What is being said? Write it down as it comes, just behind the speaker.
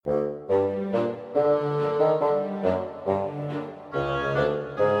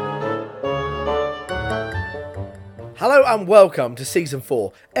Hello and welcome to Season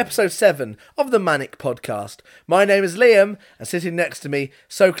 4, Episode 7 of the Manic Podcast. My name is Liam, and sitting next to me,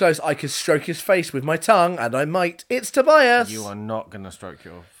 so close I could stroke his face with my tongue, and I might, it's Tobias. You are not going to stroke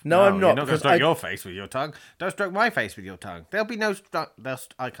your... No, I'm not. You're not going to stroke your face with your tongue. Don't stroke my face with your tongue. There'll be no...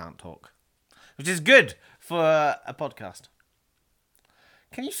 I can't talk. Which is good for a podcast.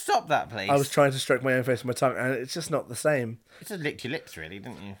 Can you stop that, please? I was trying to stroke my own face with my tongue, and it's just not the same. You just licked your lips, really,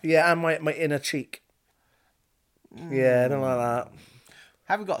 didn't you? Yeah, and my inner cheek. Yeah, I don't like that.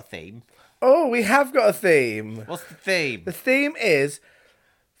 Have we got a theme? Oh, we have got a theme. What's the theme? The theme is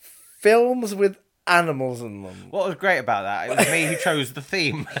films with animals in them. What was great about that? It was me who chose the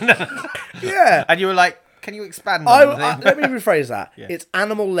theme. Yeah. And you were like, can you expand on the theme? Let me rephrase that. Yeah. It's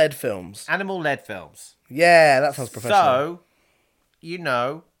animal-led films. Animal-led films. Yeah, that sounds professional. So, you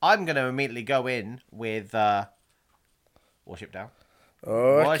know, I'm going to immediately go in with Warship Down.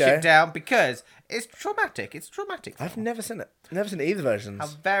 Okay. Warship Down, because it's traumatic. It's traumatic. I've never seen it. Never seen either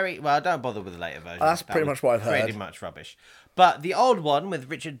versions. Well, don't bother with the later version. That's pretty much what I've heard. Pretty much rubbish. But the old one with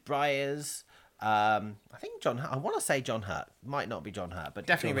Richard Briers, I think I want to say John Hurt. Might not be John Hurt, but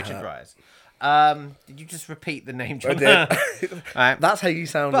definitely Richard Briers. Did you just repeat the name John Hurt? Right. That's how you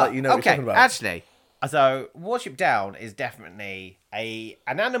sound like you know what you're talking about. Actually, so Warship Down is definitely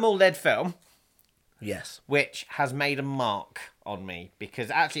an animal-led film. Yes. Which has made a mark on me,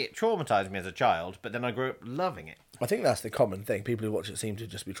 because actually it traumatised me as a child, but then I grew up loving it. I think that's the common thing. People who watch it seem to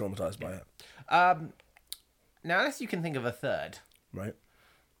just be traumatised by it. Now, unless you can think of a third, Right.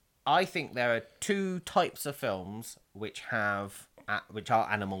 I think there are two types of films which are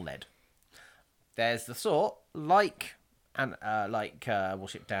animal-led. There's the sort like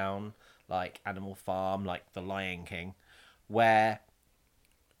Warship Down, like Animal Farm, like The Lion King, where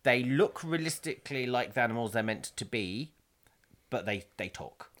they look realistically like the animals they're meant to be, but they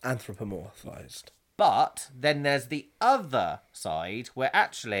talk. Anthropomorphised. But then there's the other side where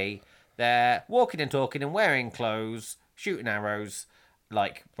actually they're walking and talking and wearing clothes, shooting arrows,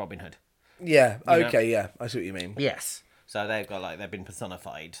 like Robin Hood. Yeah. You know? Okay. Yeah. I see what you mean. Yes. So they've been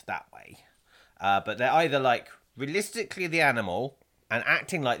personified that way. But they're either like realistically the animal and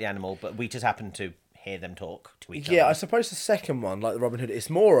acting like the animal, but we just happen to hear them talk to each other. Yeah, I suppose the second one, like the Robin Hood, it's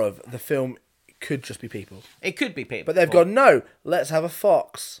more of the film could just be people. It could be people. But they've gone, no, let's have a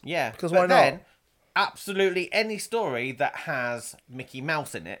fox. Yeah. Because but why then, not? absolutely any story that has Mickey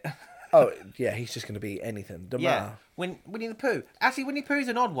Mouse in it. Oh, yeah, he's just going to be anything. Doesn't matter. Winnie the Pooh. Actually, Winnie the Pooh's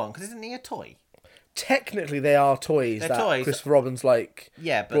an odd one, because isn't he a toy? Technically, they are toys that Christopher Robin's like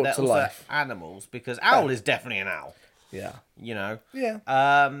yeah, but brought they're to also life. Animals, because Owl is definitely an owl. Yeah. You know? Yeah.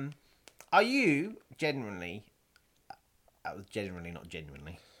 Are you genuinely, not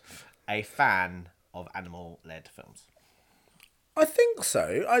genuinely, a fan of animal-led films? I think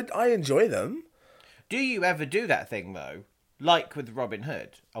so. I enjoy them. Do you ever do that thing, though, like with Robin Hood,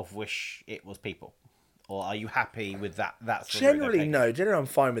 of wish it was people? Or are you happy with that sort Generally, of no. Generally, I'm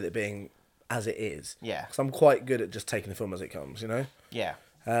fine with it being as it is. Yeah. Because I'm quite good at just taking the film as it comes, you know? Yeah.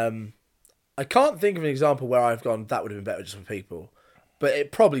 I can't think of an example where I've gone, that would have been better just for people. But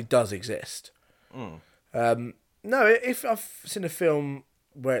it probably does exist. No, if I've seen a film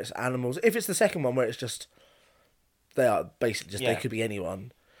where it's animals, if it's the second one where it's just, they are basically just, they could be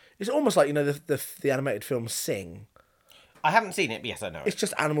anyone. It's almost like, you know, the animated film Sing. I haven't seen it, but yes, I know it. It's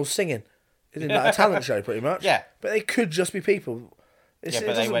just animals singing. It's like a talent show, pretty much. Yeah. But they could just be people. But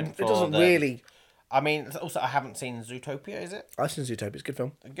they went for it doesn't really... I mean, also, I haven't seen Zootopia, is it? I've seen Zootopia. It's a good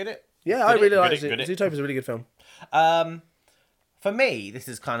film. Get it? Yeah, I really like it. Zootopia's a really good film. For me, this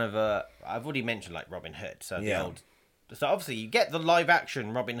is kind of I've already mentioned, like, Robin Hood. So So obviously you get the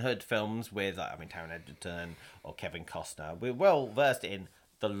live-action Robin Hood films with, Taron Egerton or Kevin Costner. We're well versed in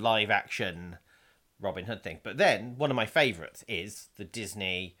the live-action Robin Hood thing. But then, one of my favourites is the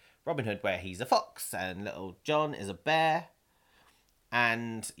Disney Robin Hood, where he's a fox and little John is a bear.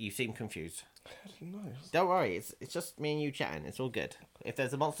 And you seem confused. Nice. Don't worry, it's just me and you chatting. It's all good. If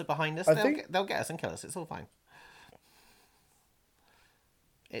there's a monster behind us, they'll get us and kill us. It's all fine.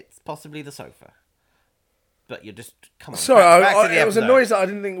 It's possibly the sofa. But you're just... Come on. Sorry, back to the it was a episode. noise that I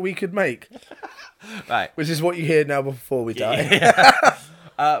didn't think we could make. Right. Which is what you hear now before we die. Yeah.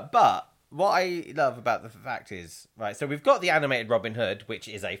 But what I love about the fact is... Right, so we've got the animated Robin Hood, which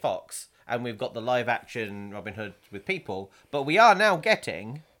is a fox. And we've got the live-action Robin Hood with people. But we are now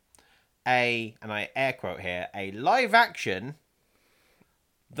getting and I air quote here, a live-action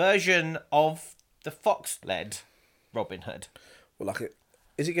version of the fox-led Robin Hood. Well,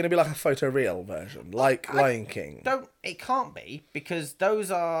 is it going to be like a photoreal version, like Lion King? It can't be, because those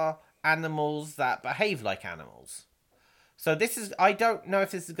are animals that behave like animals. So I don't know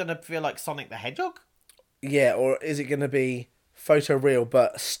if this is going to feel like Sonic the Hedgehog. Yeah, or is it going to be photoreal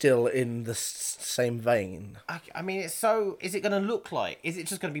but still in the same vein? I mean, it's so. Is it going to look like? Is it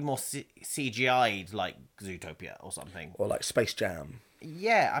just going to be more CGI'd like Zootopia or something? Or like Space Jam?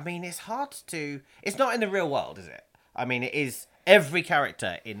 Yeah, I mean, it's hard to. It's not in the real world, is it? I mean, it is. Every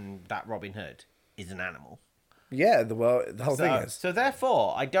character in that Robin Hood is an animal. Yeah, the whole thing is. So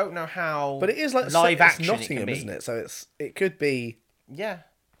therefore, I don't know how. But it is like live action Nottingham, it can be. isn't it? So it could be. Yeah,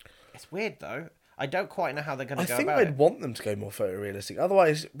 it's weird though. I don't quite know how they're going to go I think about I'd it. want them to go more photorealistic.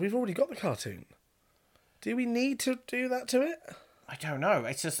 Otherwise, we've already got the cartoon. Do we need to do that to it? I don't know.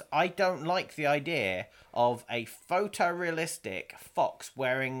 It's just I don't like the idea of a photorealistic fox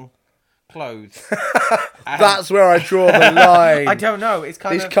wearing clothes. That's where I draw the line. I don't know. It's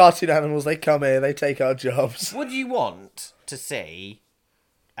kind These of cartoon animals, they come here, they take our jobs. Would you want to see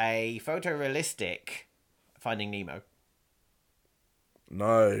a photorealistic Finding Nemo?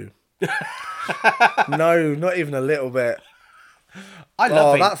 No. No, not even a little bit.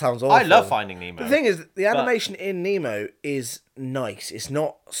 That sounds awful. I love Finding Nemo. The thing is, the animation in Nemo is nice. It's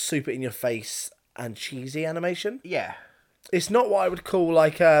not super in your face and cheesy animation. Yeah. It's not what I would call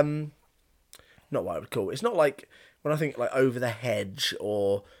like not what I would call. It's not like when I think like Over the Hedge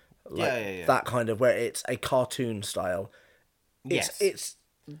or like that kind of where it's a cartoon style. It's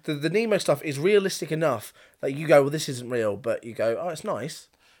the Nemo stuff is realistic enough that you go, well, this isn't real, but you go, oh, it's nice.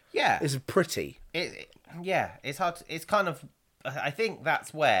 Yeah. It's pretty. It's hard. It's kind of. I think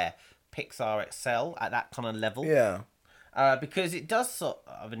that's where Pixar excel at that kind of level. Yeah. Because it does sort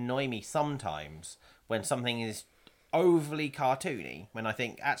of annoy me sometimes when something is overly cartoony. When I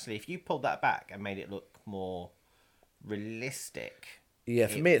think, actually, if you pulled that back and made it look more realistic. Yeah,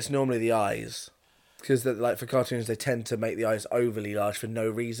 for me, it's normally the eyes. Because like for cartoons, they tend to make the eyes overly large for no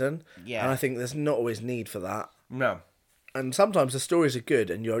reason. Yeah. And I think there's not always need for that. No. And sometimes the stories are good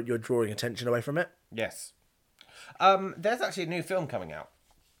and you're drawing attention away from it. Yes. There's actually a new film coming out,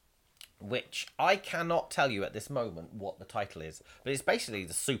 which I cannot tell you at this moment what the title is, but it's basically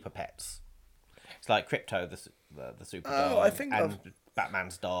the Super Pets. It's like Crypto, the super dog, I think and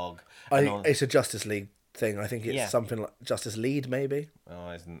Batman's dog. It's a Justice League thing. I think it's something like Justice Lead, maybe.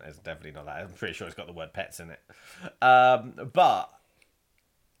 Oh, it's definitely not that. I'm pretty sure it's got the word pets in it. But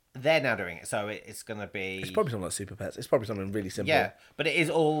they're now doing it, so it's going to be... It's probably something like Super Pets. It's probably something really simple. Yeah, but it is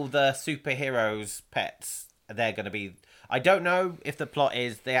all the superheroes' pets. They're going to be... I don't know if the plot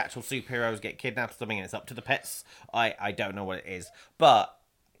is the actual superheroes get kidnapped or something and it's up to the pets. I don't know what it is. But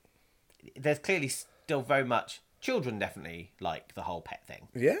there's clearly still very much... Children definitely like the whole pet thing.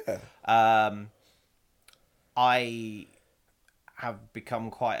 Yeah. I have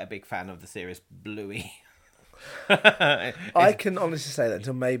become quite a big fan of the series Bluey. I can honestly say that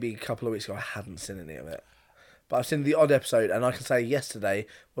until maybe a couple of weeks ago I hadn't seen any of it. But I've seen the odd episode, and I can say yesterday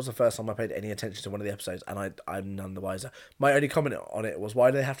was the first time I paid any attention to one of the episodes, and I'm none the wiser. My only comment on it was,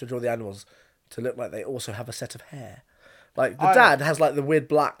 why do they have to draw the animals to look like they also have a set of hair? Like, the dad has, like, the weird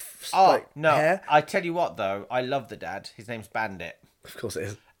black hair. I tell you what, though, I love the dad. His name's Bandit. Of course it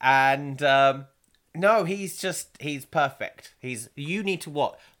is. And, no, he's perfect. You need to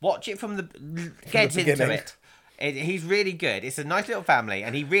watch it from the get into it. He's really good. It's a nice little family,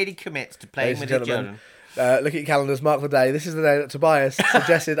 and he really commits to playing with his children. Look at your calendars, mark the day. This is the day that Tobias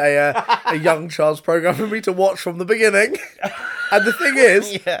suggested a young child's program for me to watch from the beginning. And the thing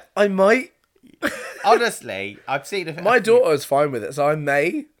is, I might. Honestly, I've seen it. My daughter's fine with it, so I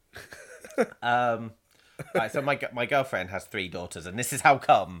may. Right, so my girlfriend has 3 daughters, and this is how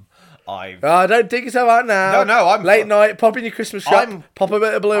come I've... don't dig yourself out now. No, I'm... Late night, pop in your Christmas shop, pop a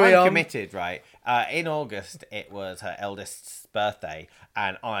bit of Bluey on. I'm committed, right? In August, it was her eldest's birthday,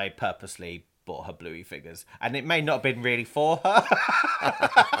 and I purposely bought her Bluey figures. And it may not have been really for her.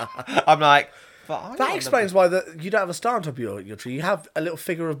 I'm like... That explains why you don't have a star on top of your tree. You have a little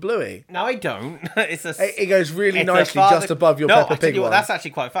figure of Bluey. No, I don't. It goes really nicely just above your Peppa Pig one. That's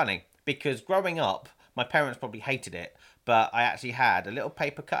actually quite funny, because growing up, my parents probably hated it, but I actually had a little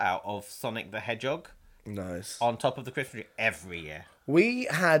paper cutout of Sonic the Hedgehog. Nice. On top of the Christmas tree every year. We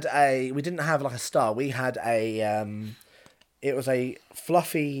didn't have like a star. We had it was a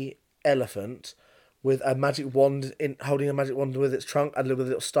fluffy elephant with a magic wand holding a magic wand with its trunk and with a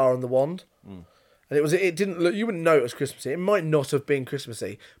little star on the wand. Mm. And it didn't look, you wouldn't know it was Christmassy. It might not have been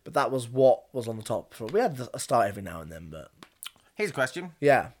Christmassy, but that was what was on the top. We had a star every now and then, but... Here's a question.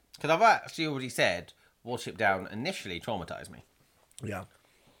 Yeah. Because I've actually already said Watership Down initially traumatised me. Yeah.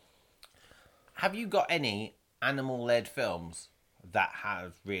 Have you got any animal-led films that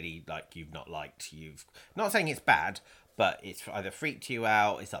have really, like, you've not liked? Not saying it's bad, but it's either freaked you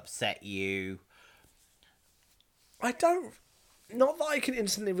out, it's upset you. I don't Not that I can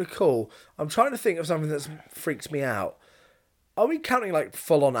instantly recall. I'm trying to think of something that's freaked me out. Are we counting like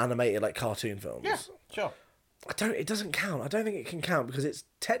full-on animated like cartoon films? Yeah, sure. It doesn't count. I don't think it can count because it's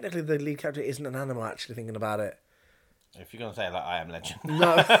technically the lead character isn't an animal. Actually, thinking about it. If you're gonna say like I Am Legend,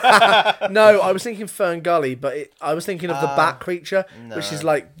 No, no. I was thinking Fern Gully, but I was thinking of the bat creature, which is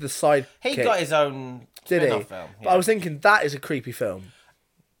like the side. he got his own Did he? spin-off film. But I was thinking that is a creepy film.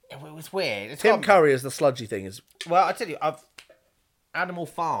 It was weird. Tim Curry as the sludgy thing is. Well, I tell you, Animal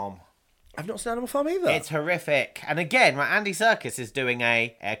Farm. I've not seen Animal Farm either. It's horrific. And again, Andy Serkis is doing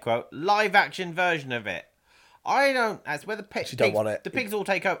a, air quote, live action version of it. I don't... That's where the pigs... don't want it. The pigs all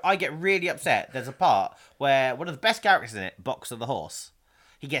take over. I get really upset. There's a part where one of the best characters in it, Boxer the horse,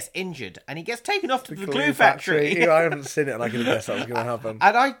 he gets injured and he gets taken off to the glue factory. I haven't seen it and I can guess that was going to happen.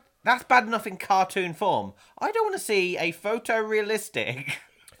 And that's bad enough in cartoon form. I don't want to see a photorealistic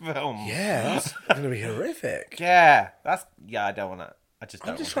film. Yeah, that's going to be horrific. Yeah, I don't want to...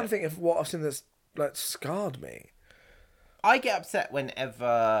 I'm just trying to think of what I've seen that's like scarred me. I get upset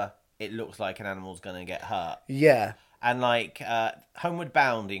whenever it looks like an animal's going to get hurt. Yeah. And like Homeward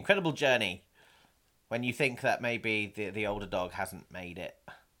Bound, The Incredible Journey, when you think that maybe the older dog hasn't made it.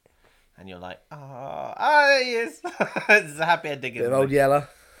 And you're like, there he is. It's a happy ending. Bit of old Yeller.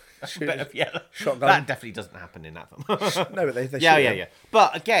 A bit of yellow. Shotgun. That definitely doesn't happen in that film. No, but they yeah.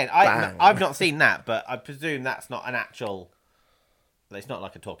 But again, I've not seen that, but I presume that's not an actual... It's not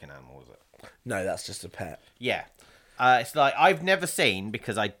like a talking animal, is it? No, that's just a pet. Yeah. It's like, I've never seen,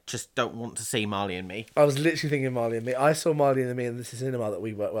 because I just don't want to see Marley and Me. I was literally thinking Marley and Me. I saw Marley and Me in the cinema that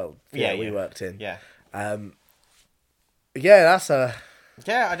we worked, we worked in. Yeah. Yeah, that's a...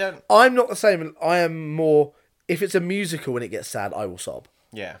 Yeah, I don't... I'm not the same. I am more... If it's a musical and it gets sad, I will sob.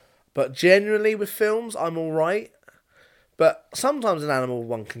 Yeah. But generally with films, I'm all right. But sometimes an animal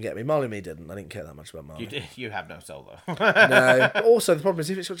one can get me. Marley and Me didn't. I didn't care that much about Marley. You have no soul, though. No. But also, the problem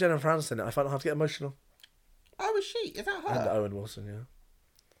is if it's got Jennifer Aniston in it, I find it hard to get emotional. Oh, is she? Is that her? And Owen Wilson, yeah.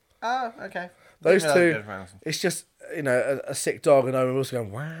 Oh, okay. Those two, it's just, a sick dog and Owen Wilson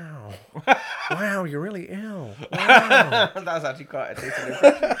going, wow. Wow, you're really ill. Wow. That was actually quite a decent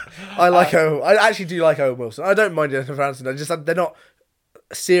impression. I actually do like Owen Wilson. I don't mind Jennifer Aniston. They're not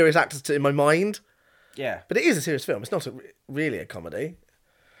serious actors in my mind. Yeah. But it is a serious film. It's not really a comedy.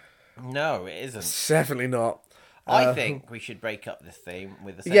 No, it isn't. It's definitely not. I think we should break up this theme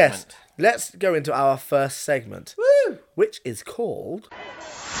with a segment. Yes. Let's go into our first segment. Woo! Which is called...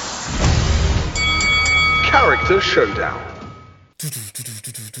 Character Showdown.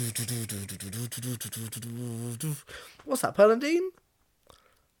 What's that, Pearl and Dean?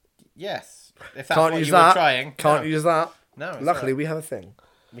 Yes. If that's what you were trying. Can't use that. No. Luckily, we have a thing.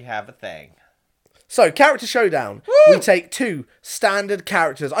 We have a thing. So, Character Showdown. Woo! We take two standard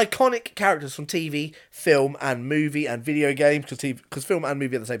characters, iconic characters from TV, film, and movie, and video games, because film and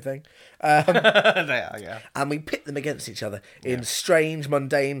movie are the same thing. They are, yeah. And we pit them against each other in strange,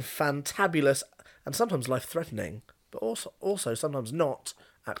 mundane, fantabulous, and sometimes life-threatening, but also sometimes not,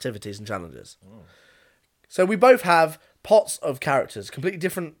 activities and challenges. So we both have pots of characters, completely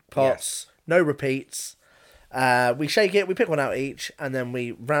different pots, no repeats. We shake it, we pick one out each, and then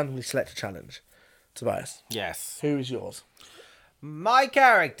we randomly select a challenge. Tobias. Yes. Who is yours? My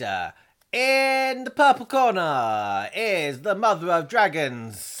character in the purple corner is the mother of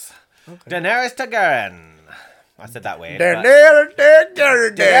dragons, Daenerys Targaryen. I said that weird. Daenerys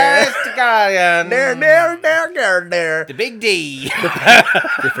Targaryen. The big D.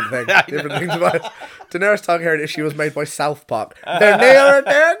 Different thing. Different thing, Tobias. Daenerys Targaryen, if she was made by South Park.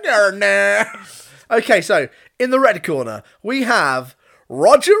 Okay, so in the red corner, we have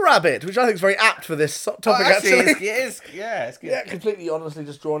Roger Rabbit, which I think is very apt for this topic, actually. It is. Yeah, it's good. Yeah, completely honestly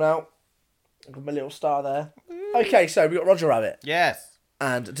just drawn out. With my little star there. Okay, so we got Roger Rabbit. Yes.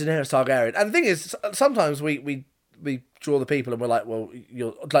 And Daenerys Targaryen. And the thing is, sometimes we draw the people and we're like, well,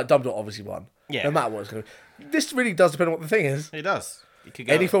 you're like Dumbledore obviously won. Yeah. No matter what it's going to be. This really does depend on what the thing is. It does. You could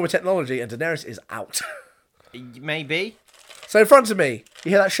go Any form of technology, and Daenerys is out. Maybe. So in front of me,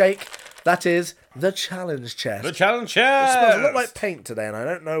 you hear that shake? That is the challenge chest. The challenge It chest. smells a lot like paint today, and I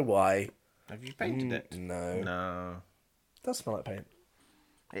don't know why. Have you painted it? No. No. It does smell like paint.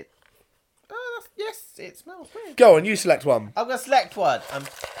 Yes, it smells weird. Go on, you select one. I'm going to select one.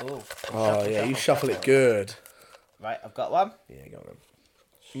 Oh, yeah, you shuffle it good. Right, I've got one. Yeah, go on then.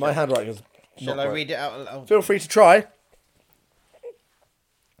 My handwriting is Shall I read it out? Oh. Feel free to try.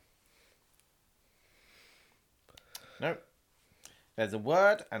 No. There's a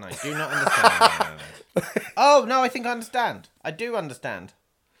word, and I do not understand. Oh, no, I think I understand. I do understand.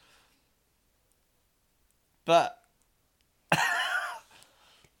 But...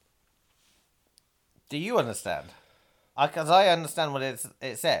 do you understand? Because I understand what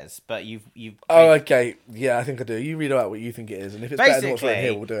it says, but you've Oh, okay. Yeah, I think I do. You read out what you think it is, and if it's better than what's written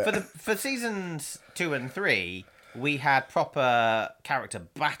here, we'll do it. For seasons 2 and 3, we had proper character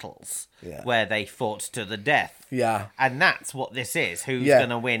battles where they fought to the death. Yeah. And that's what this is. Who's going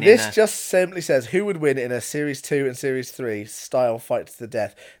to win? This just simply says who would win in a Series 2 and Series 3 style fight to the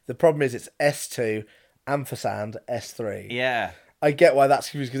death. The problem is it's S2, ampersand, S3. Yeah. I get why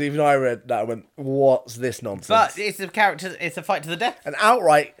that's confused, because even I read that and went, what's this nonsense? But it's a fight to the death. An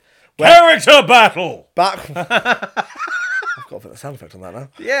outright... Character battle! I've got to put a sound effect on that now.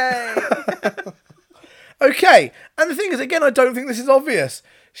 Yay! Okay, and the thing is, again, I don't think this is obvious.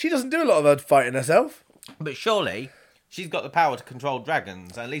 She doesn't do a lot of her fighting herself. But surely, she's got the power to control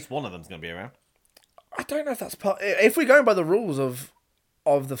dragons. At least one of them's going to be around. I don't know if that's part... If we're going by the rules of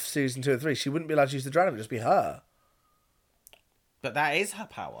the season 2 and 3, she wouldn't be allowed to use the dragon, it would just be her. But that is her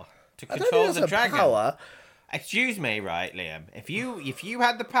power. To I don't control think the that's her dragon. power. Excuse me, right, Liam. If you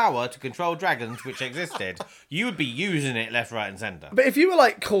had the power to control dragons, which existed, you would be using it left, right, and centre. But if you were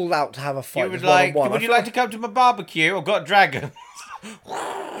like called out to have a fight, You would like. one-on-one, Would you like to come to my barbecue? I've got dragons.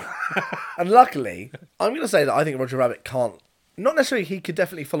 And luckily, I'm going to say that I think Roger Rabbit can't. Not necessarily he could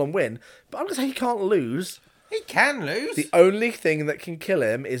definitely full on win, but I'm going to say he can't lose. He can lose. The only thing that can kill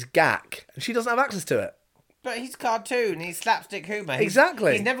him is Gak, and she doesn't have access to it. But he's cartoon. He's slapstick humour.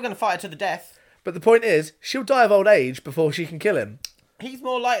 Exactly. He's never going to fight her to the death. But the point is, she'll die of old age before she can kill him. He's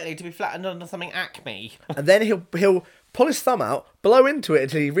more likely to be flattened under something Acme. And then he'll pull his thumb out, blow into it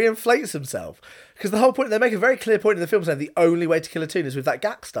until he reinflates himself. Because the whole point, they make a very clear point in the film saying the only way to kill a toon is with that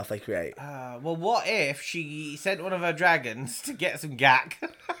Gak stuff they create. Well, what if she sent one of her dragons to get some Gak?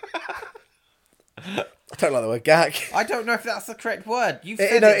 I don't like the word Gak. I don't know if that's the correct word. You No,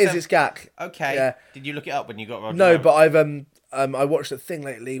 it is. It's Gak. Okay. Yeah. Did you look it up when you got Roger No, Rabbit? but I watched a thing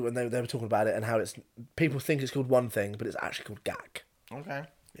lately when they were talking about it and how it's people think it's called one thing, but it's actually called Gak. Okay.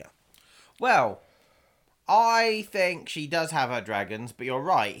 Yeah. Well, I think she does have her dragons, but you're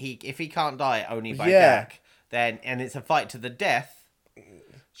right. If he can't die only by Gak, then and it's a fight to the death,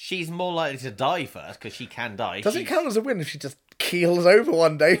 she's more likely to die first because she can die. Does it count as a win if she just keels over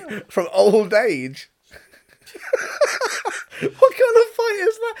one day from old age? What kind of fight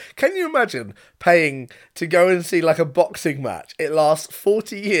is that? Can you imagine paying to go and see like a boxing match? It lasts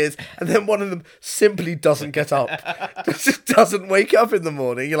 40 years and then one of them simply doesn't get up. Just doesn't wake up in the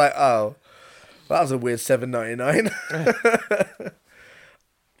morning. You're like, oh, that was a weird $7.99.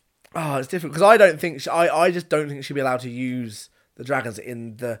 Oh, it's different because I don't think I just don't think she'd be allowed to use the dragons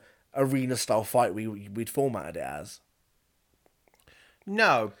in the arena style fight we'd formatted it as.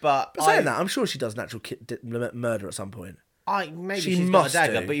 No, but saying that, I'm sure she does natural murder at some point. Maybe She she's must got a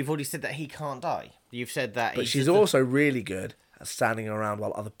dagger, do. but you've already said that he can't die. You've said that. But she's also really good at standing around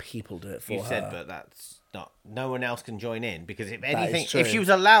while other people do it for her. You said, but that's not. No one else can join in because if is anything, true. if she was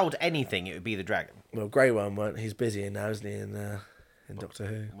allowed anything, it would be the dragon. Well, Grey Worm won't. He's busy now, isn't he? In Doctor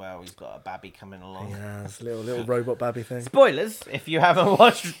Who. Well, he's got a babby coming along. Yeah, it's a little robot babby thing. Spoilers if you haven't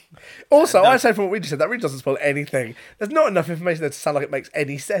watched. Also, I'd say from what we just said, that really doesn't spoil anything. There's not enough information there to sound like it makes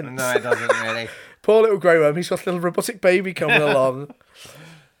any sense. No, it doesn't really. Poor little Grey Worm, he's got a little robotic baby coming along.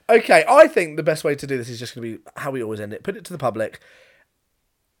 Okay, I think the best way to do this is just going to be how we always end it. Put it to the public.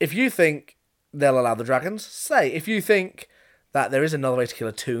 If you think they'll allow the dragons, say. If you think that there is another way to kill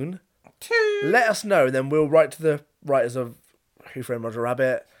a toon, let us know, and then we'll write to the writers of Who Framed Roger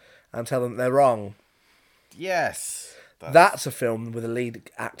Rabbit and tell them they're wrong. Yes. That's a film with a lead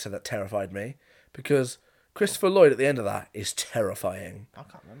actor that terrified me, because Christopher Lloyd at the end of that is terrifying. I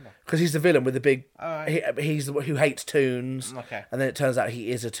can't remember. Because he's the villain with the big... right. He's the who hates toons. Okay. And then it turns out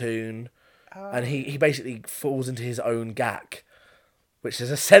he is a toon. And he basically falls into his own Gak, which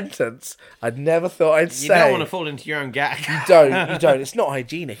is a sentence I'd never thought I'd say. You don't want to fall into your own Gak. You don't. It's not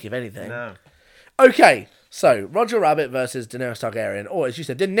hygienic, if anything. No. Okay, so Roger Rabbit versus Daenerys Targaryen. Or, as you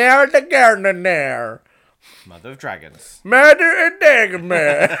said, Daenerys Targaryen. Mother of Dragons. Murder and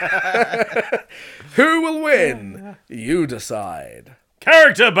Daggerman. Who will win? You decide.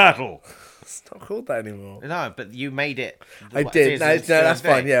 Character battle. It's not called that anymore. No, but you made it. I did. No, that's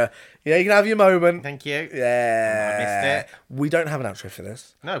fine. Yeah, you can have your moment. Thank you. Yeah. I missed it. We don't have an outro for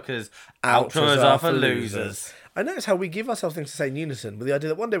this. No, because outros are for losers. I notice how we give ourselves things to say in unison with the idea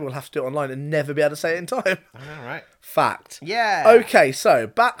that one day we'll have to do it online and never be able to say it in time. I know, right? Fact. Yeah. Okay, so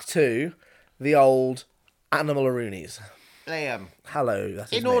back to the old Animal Aroonies. Liam, Hello.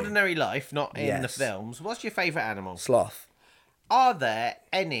 That's in me. ordinary life, not in the Yes. films, what's your favourite animal? Sloth. Are there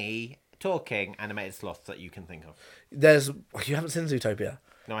any talking animated sloths that you can think of? You haven't seen Zootopia.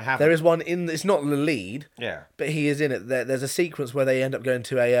 No, I haven't. There is one in. It's not the lead. Yeah. But he is in it. There's a sequence where they end up going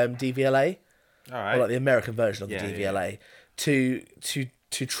to a DVLA, All right. or like the American version of the Yeah, DVLA,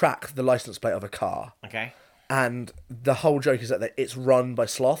 to track the license plate of a car. Okay. And the whole joke is that it's run by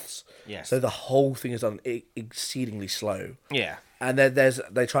sloths. Yes. So the whole thing is done exceedingly slow. Yeah. And then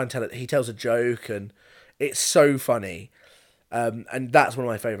they try and tell it. He tells a joke, and it's so funny. And that's one of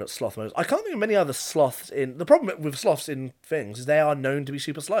my favourite sloth moments. I can't think of many other sloths in. The problem with sloths in things is they are known to be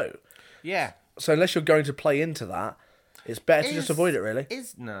super slow. Yeah. So unless you're going to play into that, it's better to just avoid it. Really.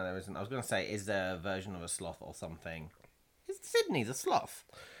 No, there isn't. I was going to say, is there a version of a sloth or something? Sydney's a sloth.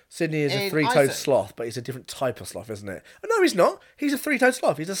 Sydney is a In three-toed Iceland. sloth, but he's a different type of sloth, isn't it? Oh, no, he's not. He's a three-toed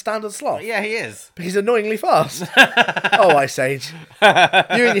sloth. He's a standard sloth. Yeah, he is. But he's annoyingly fast. Oh, Ice Age. You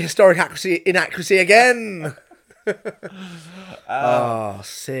and your historic inaccuracy again.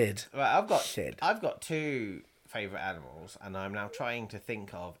 Sid. Right, Sid. I've got two favourite animals, and I'm now trying to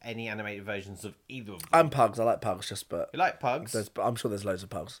think of any animated versions of either of them. I'm pugs. I like pugs, but You like pugs? I'm sure there's loads of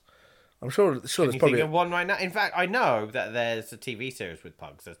pugs. I'm sure there's Can you probably think of one right now? In fact, I know that there's a TV series with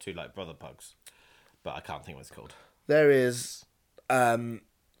pugs. There's two like brother pugs, but I can't think what it's called. there is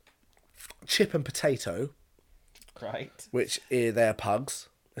Chip and Potato, Right. which they're pugs.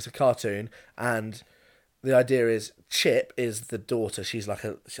 It's a cartoon, and the idea is Chip is the daughter. She's like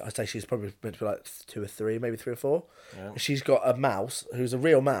I'd say she's probably meant to be like 2 or 3, maybe 3 or 4. Yeah. She's got a mouse who's a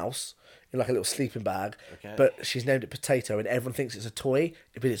real mouse in like a little sleeping bag, Okay. but she's named it Potato, and everyone thinks it's a toy,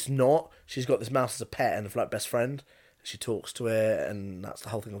 but it's not. She's got this mouse as a pet and like best friend. She talks to it, and that's the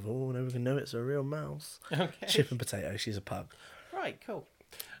whole thing of no one can know it's a real mouse. Okay. Chip and Potato. She's a pug. Right. Cool.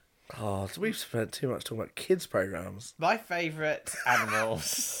 Oh, we've spent too much talking about kids programs. My favourite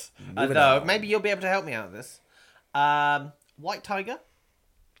animals. I Moving know. on. Maybe you'll be able to help me out with this. White tiger.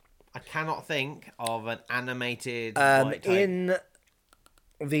 I cannot think of an animated white tiger. In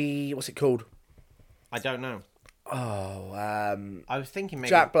the what's it called? I don't know. Oh, I was thinking maybe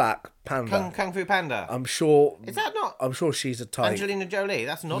Jack Black Panda. Kung Fu Panda. I'm sure. Is that not I'm sure she's a tiger. Angelina Jolie?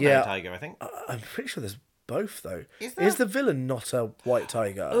 That's not Yeah. a tiger, I think. I'm pretty sure there's both though. Is Is there? the villain not a white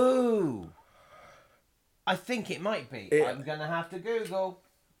tiger? Ooh. I think it might be. It- I'm gonna have to Google.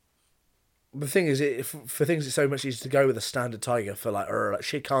 The thing is, for things it's so much easier to go with a standard tiger for like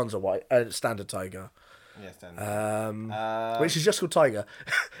Shere Khan's a white standard tiger, Yes, Dan. which is just called tiger.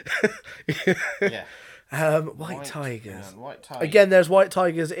 Yeah. White tigers. White tiger. Again, there's white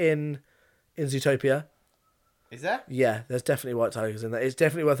tigers in Zootopia. Is there? Yeah, there's definitely white tigers in there. It's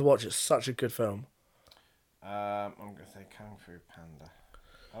definitely worth a watch. It's such a good film. I'm gonna say Kung Fu Panda.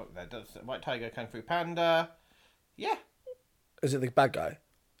 Oh, there does White Tiger, Kung Fu Panda. Yeah. Is it the bad guy?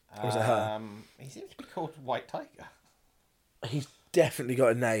 Or is it her? He seems to be called White Tiger. He's definitely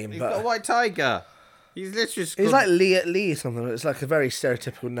got a name, He's but got a White Tiger. He's literally just he's called- like Lee or something. It's like a very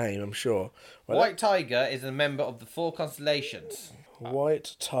stereotypical name, I'm sure. Well, White Tiger is a member of the 4 constellations.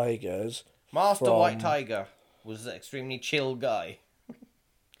 White tigers. Master from- White Tiger was an extremely chill guy.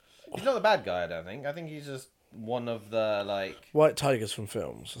 He's not the bad guy, I don't think. I think he's just one of the, like... White tigers from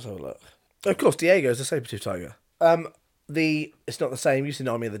films. Let's have a look. Of course, Diego's a saber-tooth tiger. It's not the same. You've seen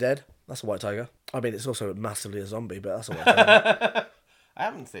Army of the Dead. That's a white tiger. I mean, it's also massively a zombie, but that's a white tiger. I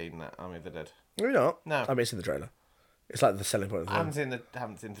haven't seen that Army of the Dead. Maybe not. No. I mean, it's in the trailer. It's like the selling point of the I film.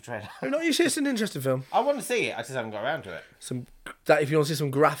 haven't seen the trailer. Maybe not. You see, it's an interesting film. I want to see it. I just haven't got around to it. If you want to see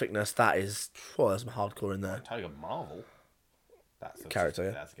some graphicness, that is. Oh, there's some hardcore in there. Tiger Marvel. That's a Character,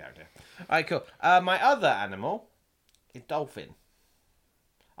 yeah. That's a character. All right, cool. My other animal is dolphin.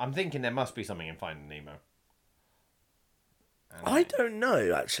 I'm thinking there must be something in Finding Nemo. I don't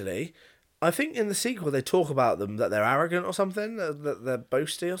know, actually. I think in the sequel they talk about them that they're arrogant or something, that they're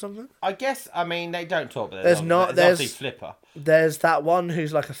boasty or something. I guess, I mean, they don't talk, but There's obviously Flipper. There's that one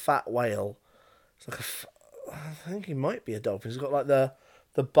who's like a fat whale. It's like I think he might be a dolphin. He's got like the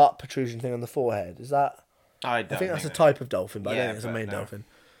butt protrusion thing on the forehead. Is that? I think that's a that- type of dolphin, but I Yeah, don't think it's a but main no. dolphin.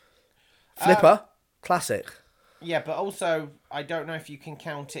 Flipper, classic. Yeah, but also, I don't know if you can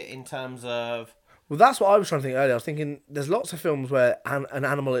count it in terms of... Well, that's what I was trying to think earlier. I was thinking there's lots of films where an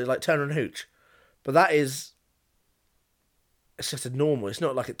animal is like Turner and Hooch, but that is, it's just a normal. It's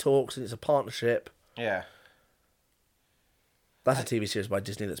not like it talks and it's a partnership. Yeah. That's a TV series by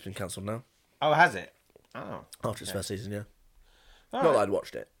Disney that's been cancelled now Oh, has it? Oh. after its first season. Yeah, All not that right. I'd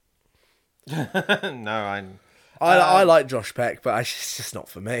watched it. No, I like Josh Peck, but it's just not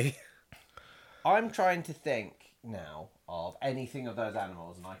for me. I'm trying to think now of anything of those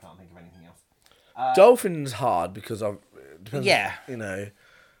animals, and I can't think of anything else. Dolphin's hard because of depends, Yeah. you know.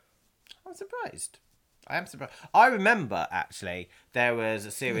 I'm surprised. I am surprised. I remember, actually, there was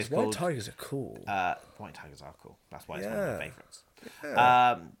a series White called... tigers are cool. White tigers are cool. That's why it's one of Yeah. my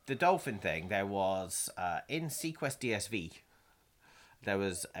favourites. The dolphin thing, there was in Sequest DSV, there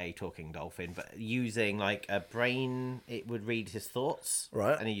was a talking dolphin, but using like a brain, it would read his thoughts.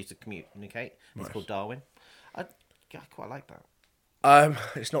 Right. And he used to communicate. It's called Darwin. I quite like that.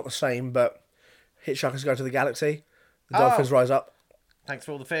 It's not the same, but Hitchhiker's Guide to the Galaxy. The dolphins rise up. Thanks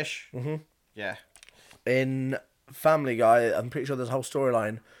for all the fish. Mm-hmm. Yeah. In Family Guy, I'm pretty sure there's a whole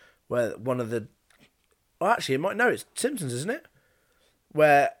storyline where one of the... Well, actually, it's Simpsons, isn't it?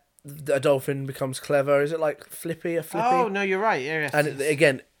 Where a dolphin becomes clever. Is it like Flippy? Oh, no, you're right. Yeah, yes. And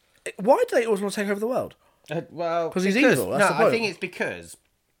again, why do they always want to take over the world? Well, because he's evil. That's the point. I think it's because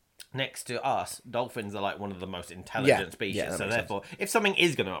next to us, dolphins are like one of the most intelligent species. So therefore, if something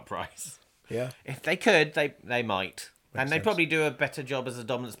is going to uprise, if they could, they might. And they probably do a better job as a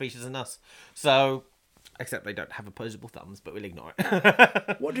dominant species than us. So, except they don't have opposable thumbs, but we'll ignore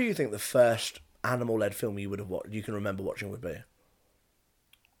it. What do you think the first animal-led film you can remember watching would be?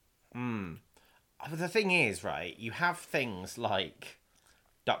 The thing is, right, you have things like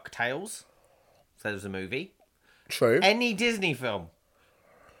DuckTales. So there's a movie. True. Any Disney film.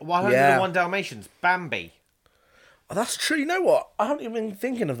 101 Dalmatians. Bambi. Oh, that's true. You know what? I haven't even been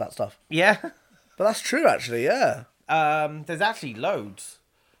thinking of that stuff. Yeah. But that's true, actually, yeah. There's actually loads.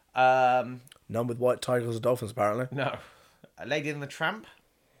 None with white tigers or dolphins, apparently. No. Lady and the Tramp.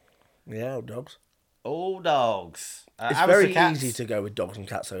 Yeah, old dogs. All dogs. It's very easy to go with dogs and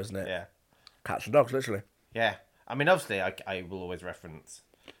cats, though, isn't it? Yeah. Cats and dogs, literally. Yeah. I mean, obviously, I will always reference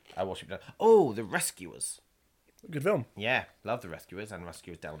Washington Down. Oh, The Rescuers. Good film. Yeah. Love The Rescuers and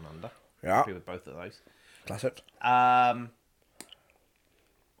Rescuers Down Under. Yeah. Happy with both of those. Classic. Hang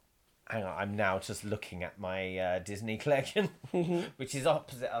on, I'm now just looking at my Disney collection, which is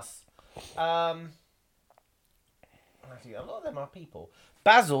opposite us. Actually, a lot of them are people.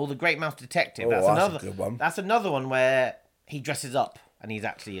 Basil, the Great Mouse Detective. That's a good one. That's another one where he dresses up and he's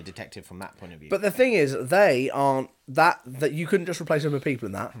actually a detective from that point of view. But the thing is, they aren't that you couldn't just replace them with people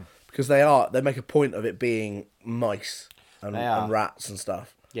in that because they make a point of it being mice and rats and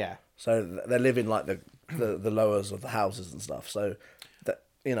stuff. Yeah. So they live in like the lowers of the houses and stuff. So that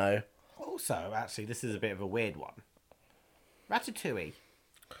Also, actually, this is a bit of a weird one. Ratatouille,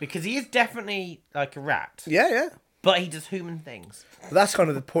 because he is definitely like a rat. Yeah. But he does human things. But that's kind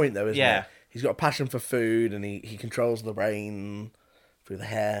of the point, though, isn't Yeah. it? He's got a passion for food, and he controls the brain through the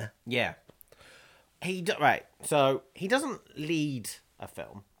hair. Yeah. Right. So he doesn't lead a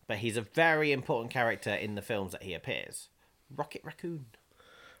film, but he's a very important character in the films that he appears. Rocket Raccoon.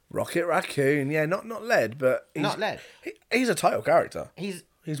 Rocket Raccoon, yeah, not led, but Not led. He's a title character. He's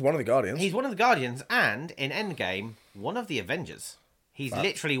one of the Guardians. He's one of the Guardians, and in Endgame, one of the Avengers. He's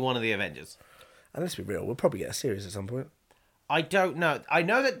literally one of the Avengers. And let's be real, we'll probably get a series at some point. I don't know. I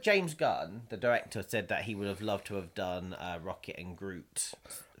know that James Gunn, the director, said that he would have loved to have done Rocket and Groot,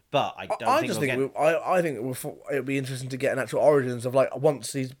 but I think it would be interesting to get an actual origins of like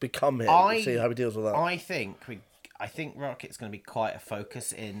once he's become him, see how he deals with that. I think Rocket's going to be quite a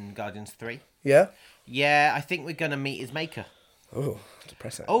focus in Guardians 3. Yeah? Yeah, I think we're going to meet his maker. Oh,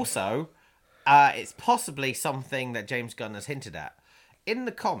 depressing. Also, it's possibly something that James Gunn has hinted at. In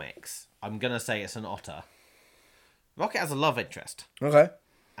the comics, I'm going to say it's an otter. Rocket has a love interest. Okay.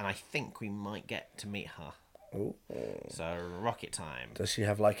 And I think we might get to meet her. Ooh. So, Rocket time. Does she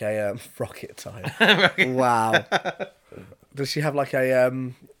have like a Rocket time? Wow. Does she have like a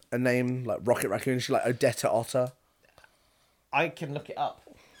name like Rocket Raccoon? Is she like Odetta Otter? I can look it up.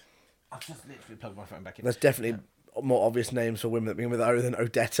 I've just literally plugged my phone back in. There's definitely more obvious names for women that begin with O than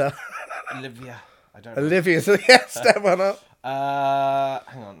Odetta. Olivia. I don't know. Olivia, so yeah, step one up.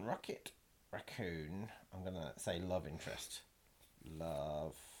 Hang on. Rocket Raccoon. I'm going to say love interest.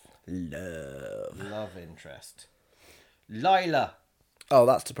 Love interest. Lila. Oh,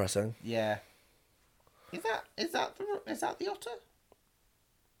 that's depressing. Yeah. Is that the otter?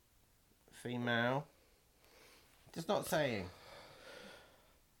 Female. Just not saying.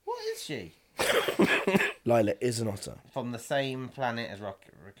 What is she? Lila is an otter. From the same planet as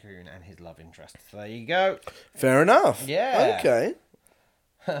Rocket Raccoon and his love interest. So there you go. Fair enough. Yeah. Okay.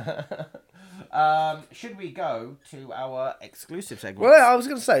 Should we go to our exclusive segment? Well, I was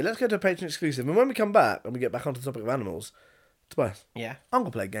going to say, let's go to a Patreon exclusive. And when we come back and we get back onto the topic of animals, Tobias, yeah, I'm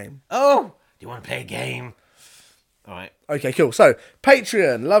going to play a game. Oh, do you want to play a game? All right. Okay, cool. So,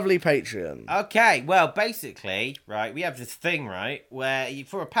 Patreon. Lovely Patreon. Okay, well, basically, right, we have this thing, right, where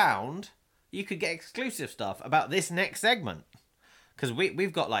for £1, you could get exclusive stuff about this next segment. Because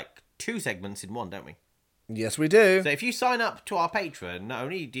we've got, like, 2 segments in one, don't we? Yes, we do. So if you sign up to our Patreon, not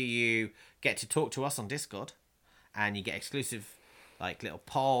only do you get to talk to us on Discord, and you get exclusive, like, little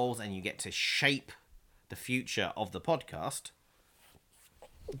polls, and you get to shape the future of the podcast.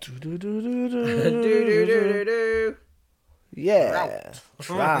 Yeah.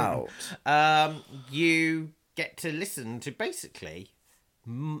 Trout. You get to listen to basically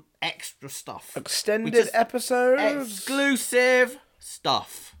extra stuff. Extended episodes. Exclusive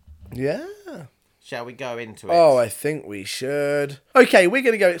stuff. Yeah. Shall we go into it? Oh, I think we should. Okay, we're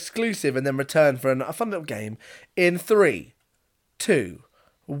going to go exclusive and then return for a fun little game in 3, 2,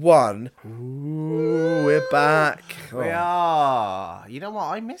 1. Ooh, we're back. We are. You know what?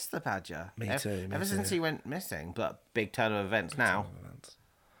 I miss the Badger. Me too. Ever since he went missing, but big turn of events now.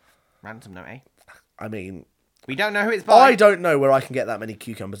 Ransom note, eh? I mean, we don't know who it's by. I don't know where I can get that many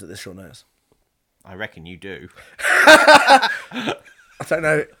cucumbers at this short notice. I reckon you do. I don't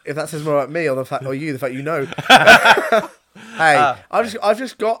know if that says more about me or the fact you know. Hey, I've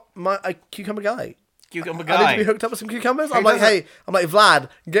just got a cucumber guy. Cucumber I guy. need to be hooked up with some cucumbers. I'm like, Vlad,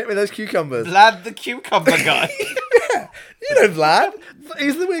 get me those cucumbers. Vlad the cucumber guy. Yeah, you know Vlad.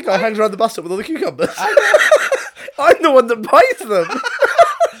 He's the weird guy who hangs around the bus stop with all the cucumbers. I'm the one that buys them.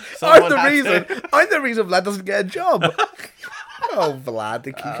 I'm the reason Vlad doesn't get a job. Oh, Vlad,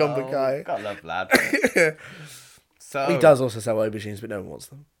 the cucumber guy. God love Vlad. So he does also sell aubergines, but no one wants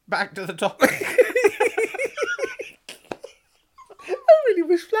them. Back to the topic. I really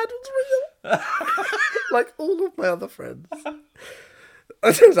wish Vlad was real. Like all of my other friends.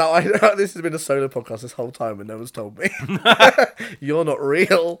 It turns out this has been a solo podcast this whole time and no one's told me. You're not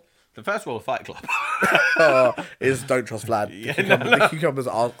real. The first rule of Fight Club is don't trust Vlad. The cucumbers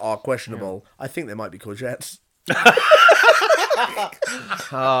are questionable. I think they might be courgettes.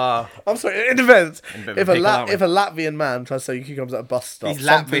 I'm sorry. In defence, if a Latvian man tries to sell you cucumbers at a bus stop, he's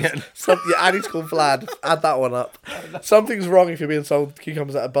Latvian. And he's called Vlad. Add that one up. Something's wrong if you're being sold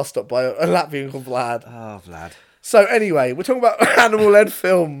cucumbers at a bus stop by a Latvian called Vlad. Oh, Vlad. So anyway, we're talking about animal-led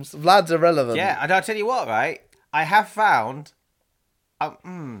films. Vlad's irrelevant. Yeah, and I'll tell you what, right? I have found.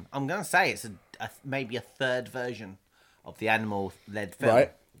 I'm gonna say it's maybe a third version of the animal-led film,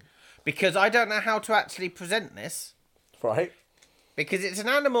 right? Because I don't know how to actually present this. Right. Because it's an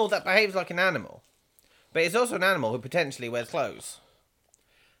animal that behaves like an animal. But it's also an animal who potentially wears clothes.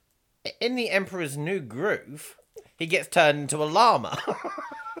 In The Emperor's New Groove, he gets turned into a llama.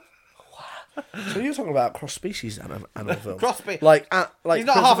 So you're talking about cross-species animal films? Cross-species. Like he's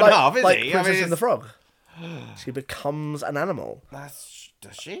not half and half, is he? Princess and the Frog. She becomes an animal. Does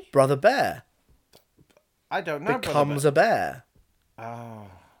she? Brother Bear. I don't know. Becomes a bear. Oh,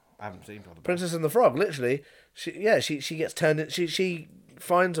 I haven't seen Brother Bear. Princess and the Frog, literally. She gets turned in, she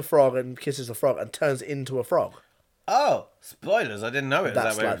finds a frog and kisses the frog and turns into a frog. Oh, spoilers! I didn't know it.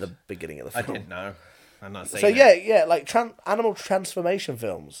 That's like the beginning of the film. I didn't know. I'm not saying. So yeah, like animal transformation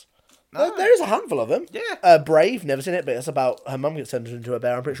films. No. There is a handful of them. Yeah. Brave, never seen it, but it's about her mum gets turned into a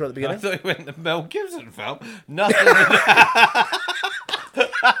bear. I'm pretty sure at the beginning. I thought you went the Mel Gibson film. Nothing.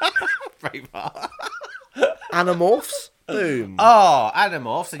 Braveheart. Animorphs. Boom. Oh,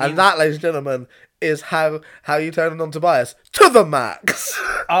 Animorphs. And that, ladies and gentlemen, is how you turn on Tobias to the max.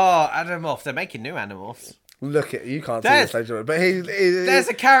 Oh, Animorphs. They're making new Animorphs. Look at you can't see this, ladies and gentlemen, but there's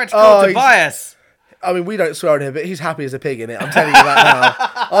a character called Tobias. I mean, we don't swear on him, but he's happy as a pig in it. I'm telling you that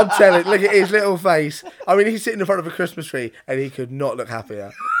now. I'm telling. Look at his little face. I mean, he's sitting in front of a Christmas tree, and he could not look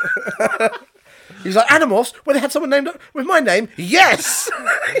happier. He's like, Animorphs? Well, they had someone named with my name? Yes!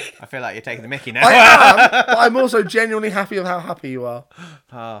 I feel like you're taking the mickey now. I am, but I'm also genuinely happy of how happy you are.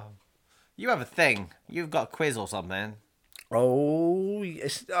 Oh. You have a thing. You've got a quiz or something. Oh,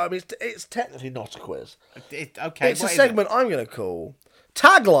 yes. I mean, it's technically not a quiz. Okay, it's a segment I'm going to call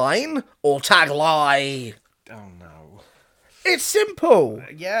Tagline or Taglie. Oh, no. It's simple.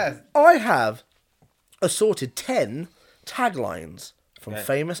 Yeah. I have assorted 10 taglines from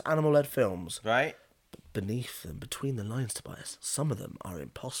famous animal-led films. Right. But beneath them, between the lines, Tobias, some of them are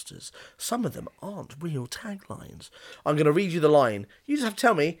imposters. Some of them aren't real taglines. I'm going to read you the line. You just have to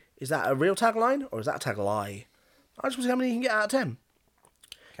tell me, is that a real tagline or is that a taglie? I just want to see how many you can get out of 10.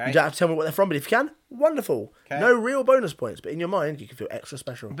 Okay. You don't have to tell me what they're from, but if you can, wonderful. Okay. No real bonus points, but in your mind, you can feel extra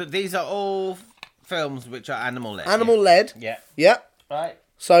special. But these are all films which are animal-led. Animal-led. Yeah. Yeah. Right.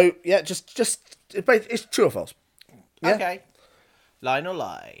 So, yeah, just it's true or false. Yeah? Okay. Line or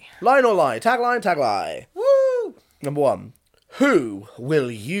lie? Line or lie? Tagline, taglie. Woo! Number 1. Who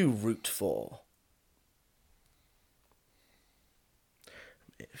will you root for?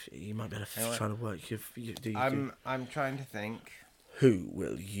 You might be able to try to work. I'm trying to think. Who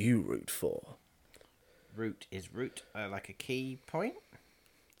will you root for? Root is root, like a key point?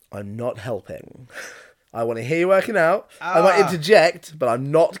 I'm not helping. I want to hear you working out. I might interject, but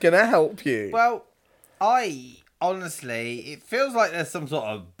I'm not going to help you. Well, honestly, it feels like there's some sort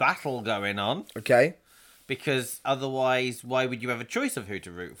of battle going on. Okay. Because otherwise, why would you have a choice of who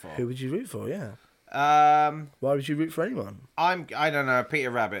to root for? Who would you root for, yeah. Why would you root for anyone? I don't know,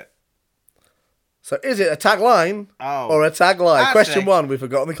 Peter Rabbit. So is it a tagline or a tag lie? Actually, Question 1, we've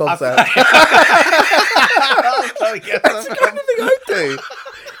forgotten the concept. That's the kind of thing I do.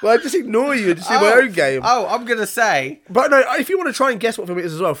 Well, I just ignore you and just do my own game. Oh, I'm going to say... But no, if you want to try and guess what film it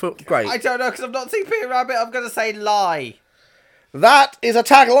is as well, great. I don't know, because I've not seen Peter Rabbit. I'm going to say lie. That is a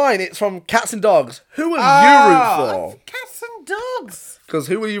tagline. It's from Cats and Dogs. Who will you root for? Cats and Dogs. Because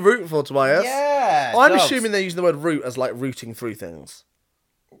who will you root for, Tobias? Yeah. I'm dogs. assuming they're using the word root as like rooting through things.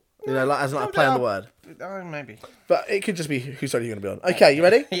 You know, like as like a play on the word. Oh, maybe. But it could just be whose side are you going to be on. Okay, you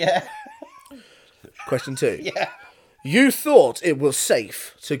ready? Yeah. Question 2. Yeah. You thought it was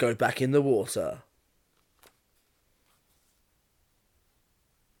safe to go back in the water.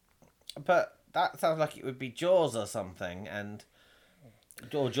 But that sounds like it would be Jaws or something,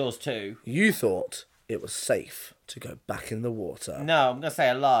 or Jaws 2. You thought it was safe to go back in the water. No, I'm going to say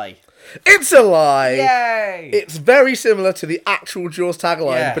a lie. It's a lie! Yay! It's very similar to the actual Jaws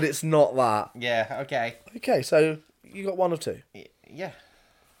tagline, Yeah. but it's not that. Yeah, okay. Okay, so you got 1 of 2. Yeah.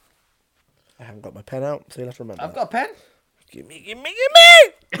 I haven't got my pen out, so you'll have to remember. I've got a pen. Give me! You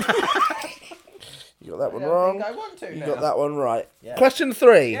got that one wrong. I want to You now. got that one right. Yeah. Question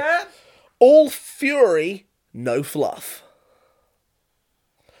 3. Yeah. All fury, no fluff.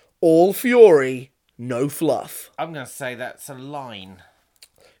 All fury, no fluff. I'm going to say that's a line.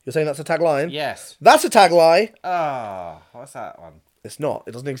 You're saying that's a tagline? Yes. That's a tagline. Oh, what's that one? It's not.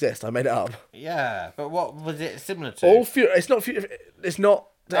 It doesn't exist. I made it up. Yeah, but what was it similar to? All fury. It's not. It's not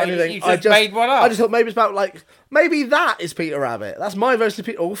anything. You just made one up. I just thought maybe it's about like maybe that is Peter Rabbit. That's my version of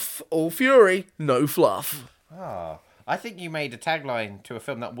Peter. All fury, no fluff. Oh, I think you made a tagline to a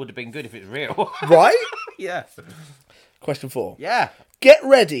film that would have been good if it's real. Right? Yeah. Question 4. Yeah. Get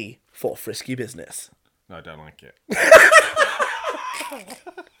ready for frisky business. No, I don't like it.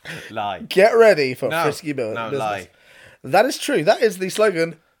 Lie. Get ready for No. frisky business. No, lie. That is true. That is the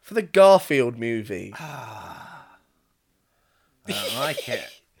slogan for the Garfield movie. I don't like it.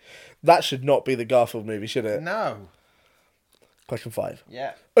 That should not be the Garfield movie, should it? No. Question 5.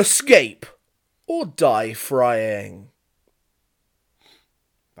 Yeah. Escape or die frying?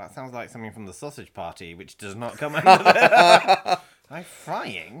 That sounds like something from the Sausage Party, which does not come under there. I'm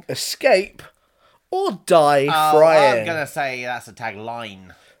frying. Escape or die Oh, frying? I'm going to say that's a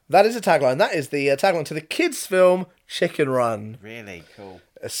tagline. That is a tagline. That is the tagline to the kids' film Chicken Run. Really cool.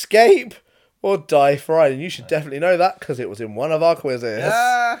 Escape or die frying. And you should definitely know that because it was in one of our quizzes.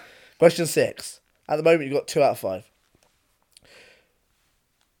 Question 6. At the moment, you've got 2 out of 5.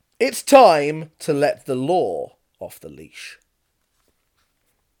 It's time to let the law off the leash.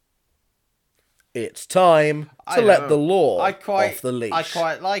 It's time to let the law off the leash. I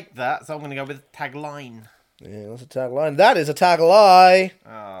quite like that, so I'm going to go with tagline. Yeah, that's a tagline. That is a tagline.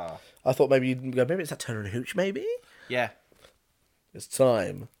 Oh. I thought maybe you'd go, maybe it's that Turner and Hooch, maybe? Yeah. It's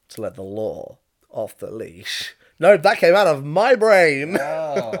time to let the law off the leash. No, that came out of my brain.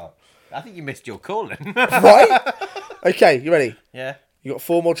 Oh. I think you missed your calling. Right? Okay, you ready? Yeah. You got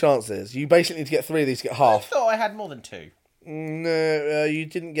 4 more chances. You basically need to get 3 of these to get I half. thought I had more than 2. No, you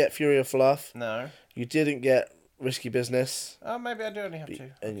didn't get Fury of Fluff. No. You didn't get Risky Business. Oh, maybe I do only have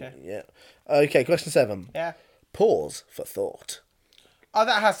 2. Okay. Yeah. Okay, question 7. Yeah. Pause for thought. Oh,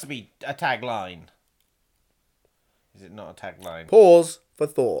 that has to be a tagline. Is it not a tagline? Pause for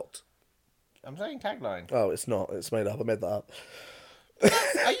thought. I'm saying tagline. Oh, it's not. It's made up. I made that up.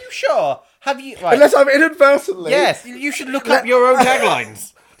 Are you sure? Have you... Right. Unless I'm inadvertently. Yes, you should look up your own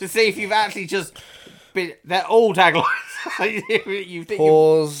taglines to see if you've actually just been... They're all taglines. you think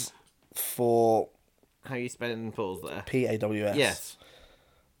Pause for... How are you spelling pause there? PAWS. Yes.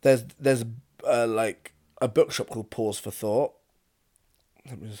 There's like a bookshop called Pause for Thought.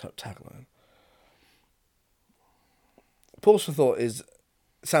 Let me just have tagline. Pause for Thought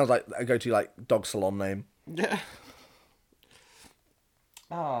sounds like a go-to like dog salon name. Yeah.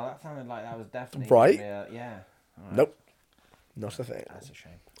 Oh, that sounded like that was definitely Right. gonna be yeah. Right. Nope. Not a thing. That's a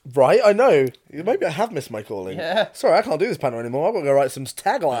shame. Right, I know. Maybe I have missed my calling. Yeah. Sorry, I can't do this panel anymore. I've got to go write some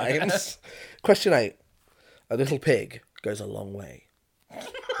taglines. Question 8. A little pig goes a long way.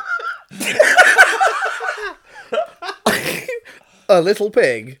 A little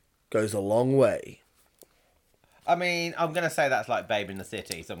pig goes a long way. I mean, I'm gonna say that's like Babe in the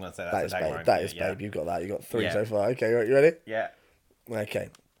City, so I'm gonna say that's That is a tagline. Babe. That is Yeah. Babe. You've got that. You've got 3 Yeah. so far. Okay, right, you ready? Yeah. Okay.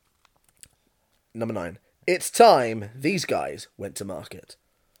 Number 9. It's time these guys went to market.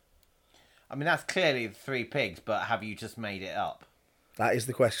 I mean, that's clearly 3 pigs, but have you just made it up? That is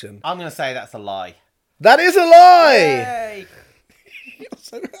the question. I'm gonna say that's a lie. That is a lie! Yay! You're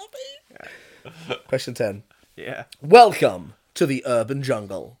so happy. Question 10. Yeah. Welcome to the urban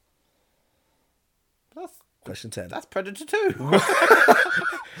jungle. Question 10. That's Predator 2.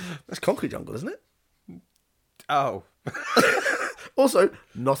 That's Concrete Jungle, isn't it? Oh. Also,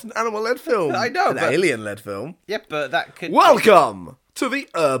 not an animal-led film. I know, An but- alien-led film. Yep, but that could... Welcome to the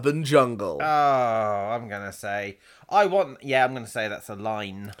urban jungle. Oh, I'm going to say... I'm going to say that's a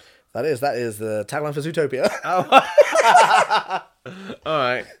line. That is the tagline for Zootopia. All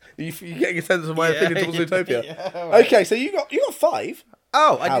right. You getting a sense of my opinion towards Zootopia? Yeah, all right. Okay, so you got 5.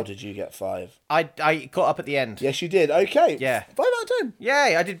 Oh, How did you get 5? I caught up at the end. Yes, you did. Okay. Yeah. 5 out of 10.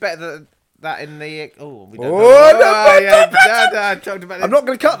 Yay, I did better than that in the... Oh, we don't Oh, know. no, I talked about it. I'm not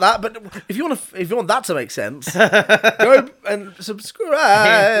going to cut that, but if you want that to make sense, go and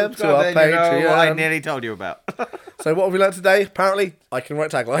subscribe to our Patreon. What I nearly told you about. So what have we learned today? Apparently, I can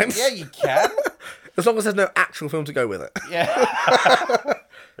write taglines. Yeah, you can. As long as there's no actual film to go with it. Yeah.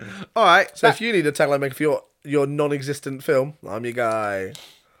 All right. So if you need a tagline maker for your non-existent film, I'm your guy.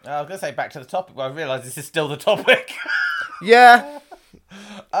 I was going to say back to the topic, but I realise this is still the topic. Yeah.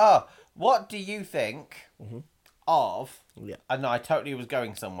 What do you think of... Yeah. I know, I totally was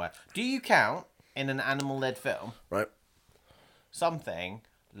going somewhere. Do you count, in an animal-led film, Right. something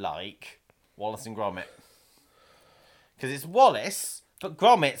like Wallace and Gromit? Because it's Wallace, but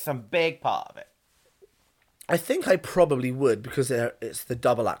Gromit's a big part of it. I think I probably would because it's the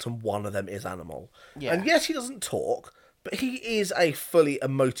double act and one of them is animal. Yeah. And yes, he doesn't talk, but he is a fully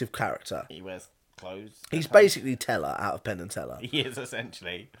emotive character. He wears clothes. He's basically Teller out of Penn and Teller. He is,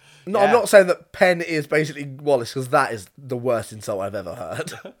 essentially. No, Yeah. I'm not saying that Penn is basically Wallace because that is the worst insult I've ever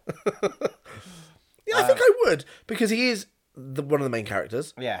heard. Yeah, I think I would because he is one of the main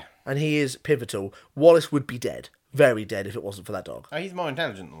characters. Yeah. And he is pivotal. Wallace would be dead. Very dead if it wasn't for that dog. Oh, he's more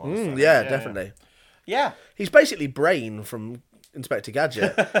intelligent than Wallace. I think. Yeah, definitely. Yeah. He's basically Brain from Inspector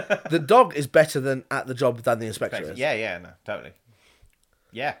Gadget. The dog is better at the job than the inspector is. Yeah, no, totally.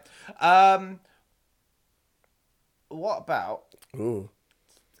 Yeah. What about... Ooh,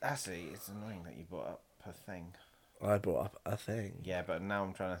 Actually, it's annoying that you brought up a thing. I brought up a thing. Yeah, but now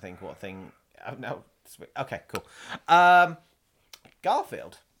I'm trying to think what thing... Oh, no. Okay, cool.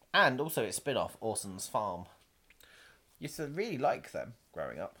 Garfield. And also its spin-off, Orson's Farm. Used to really like them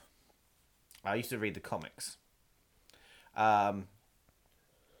growing up. I used to read the comics. But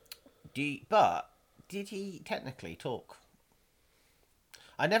did he technically talk?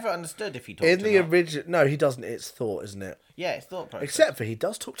 I never understood if he talked In the or not. original... No, he doesn't. It's thought, isn't it? Yeah, it's thought process. Except for he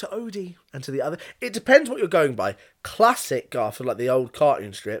does talk to Odie and to the other... It depends what you're going by. Classic Garfield, like the old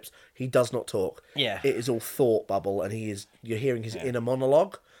cartoon strips, he does not talk. Yeah. It is all thought bubble and you're hearing his inner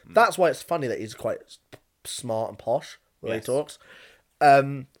monologue. That's why it's funny that he's quite smart and posh when he talks.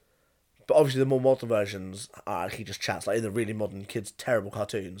 But obviously the more modern versions, he just chats. Like in the really modern kids' terrible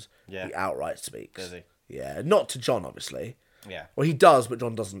cartoons, he outright speaks. Does he? Yeah, not to John, obviously. Yeah. Well, he does, but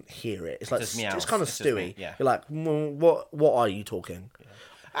John doesn't hear it. It's like Just meows. it's kind of It's just Stewie. me, yeah. You're like, what are you talking?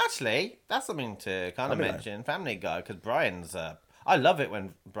 Actually, that's something to kind of Family Guy. mention. Family Guy, because Brian's... I love it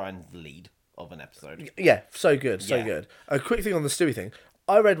when Brian's the lead of an episode. Yeah, so good, so Yeah. good. A quick thing on the Stewie thing.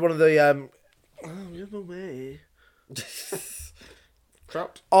 I read one of the oh, you're away.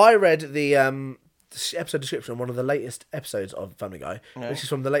 Trout. I read the episode description on one of the latest episodes of Family Guy, which is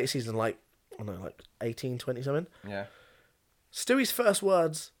from the latest season, like 18, 20 something. Yeah. Stewie's first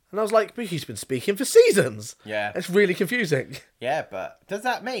words, and I was like, but he's been speaking for seasons. Yeah. It's really confusing. Yeah, but does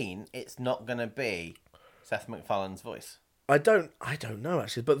that mean it's not going to be Seth MacFarlane's voice? I don't know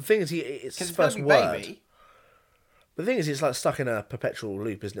actually, but the thing is, it's his Because first it's word. Baby. The thing is, it's like stuck in a perpetual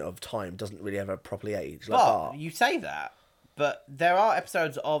loop, isn't it? Of time doesn't really ever properly age. Like Well, Bart. you say that, but there are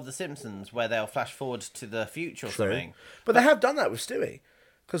episodes of The Simpsons where they'll flash forward to the future or something. But they have done that with Stewie,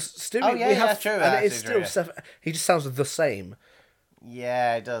 because Stewie. Oh, yeah, we yeah, have, that's true, and that's it is true, still. He just sounds the same.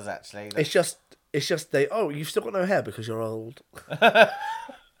 Yeah, it does actually. It's just they. Oh, you've still got no hair because you're old.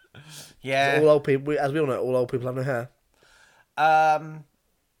 Yeah. All old people, as we all know, all old people have no hair.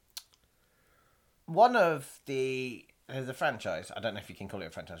 One of there's a franchise. I don't know if you can call it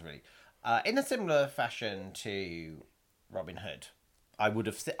a franchise, really. In a similar fashion to Robin Hood, I would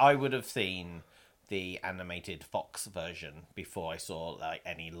have seen the animated Fox version before I saw like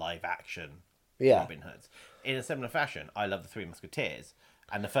any live action Robin Hoods. In a similar fashion, I love the Three Musketeers,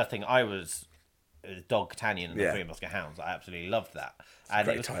 and the first thing I was Dog D'Artagnan and the Three Musketeer Hounds. I absolutely loved that. And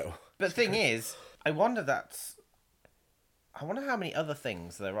great title. But the thing is, I wonder how many other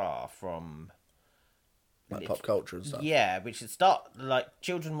things there are from Like pop culture and stuff. yeah, which should start like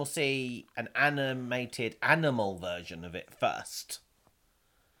children will see an animated animal version of it first,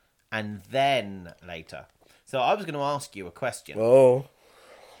 and then later. So I was going to ask you a question. Oh.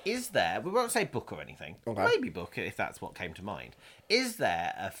 Is there, we won't say book or anything, Okay. maybe book if that's what came to mind. Is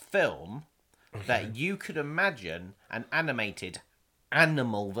there a film that you could imagine an animated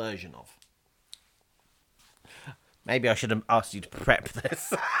animal version of? Maybe I should have asked you to prep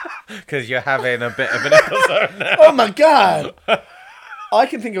this because you're having a bit of an episode now. Oh my god! I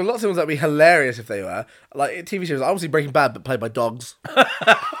can think of lots of things that would be hilarious if they were. Like TV shows, I want to see Breaking Bad, but played by dogs.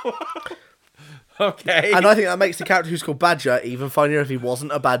 Okay. And I think that makes the character who's called Badger even funnier if he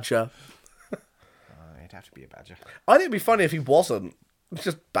wasn't a badger. It'd have to be a badger. I think it'd be funny if he wasn't. It's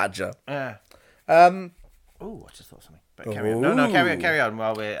just Badger. Yeah. Um, Oh, I just thought of something. But carry on. No, carry on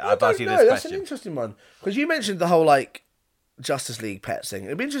while I've asked you this that's question. an interesting one. Because you mentioned the whole, like, Justice League pets thing.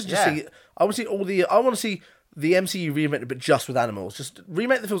 It'd be interesting to see... I want to see the MCU reinvented, but just with animals. Just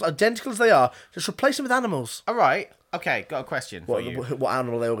remake the films identical as they are. Just replace them with animals. All right. Okay, got a question for you. What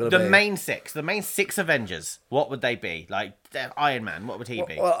animal they were going to be? The main six Avengers, what would they be? Like, Iron Man, what would he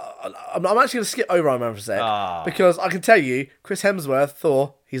be? Well, I'm actually going to skip over Iron Man for a sec. Because I can tell you, Chris Hemsworth,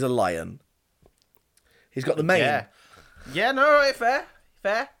 Thor, he's a lion. He's got the mane. Yeah. Yeah, no, right, fair.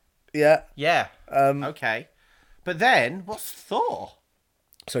 Yeah. Yeah. Okay. But then, what's Thor?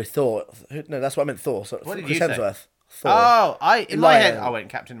 Sorry, Thor. No, that's what I meant, Thor. So, What did Chris you say? Hemsworth. Thor. Oh, in my head, Lion. I went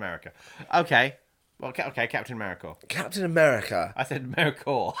Captain America. Okay. Well, okay, Captain America. Captain America. I said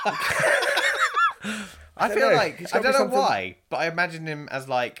America. I don't feel know. like He's I gotta don't be know something- why, but I imagine him as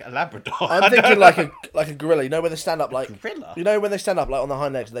like a Labrador. I'm thinking like a gorilla. You know when they stand up like Gorilla? You know when they stand up like on the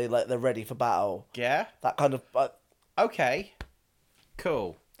hind legs, they're ready for battle. Yeah. That kind of. Okay.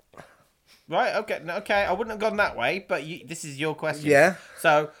 Cool. Right. Okay. No, okay. I wouldn't have gone that way, but this is your question. Yeah.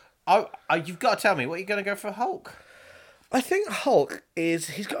 So, you've got to tell me what you're going to go for Hulk. I think Hulk he's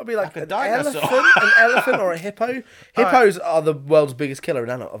got to be like Like a an dinosaur. elephant or a hippo. Hippos are the world's biggest killer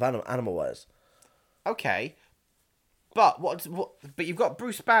of animal wise. Okay. But But you've got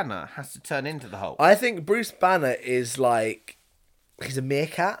Bruce Banner has to turn into the Hulk. I think Bruce Banner is like he's a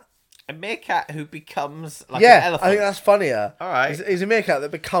meerkat. A meerkat who becomes like Yeah, an elephant. I think that's funnier. All right. He's a meerkat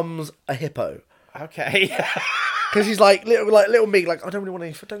that becomes a hippo. Okay. Because he's like little meek, like I don't really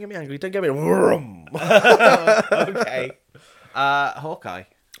want to. Don't get me angry. Don't get me. Vroom. Okay. Hawkeye.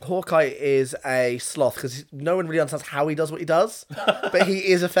 Hawkeye is a sloth because no one really understands how he does what he does, but he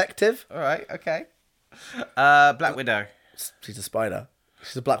is effective. All right. Okay. Black Widow. She's a spider.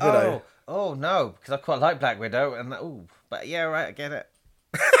 She's a Black Widow. Oh no, because I quite like Black Widow, and but yeah, right, I get it.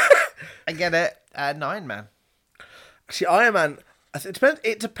 I get it. Iron Man. See, Iron Man.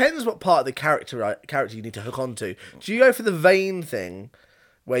 It depends what part of the character you need to hook onto. Do you go for the vein thing,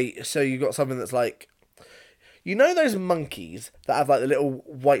 so you got something that's like, you know, those monkeys that have like the little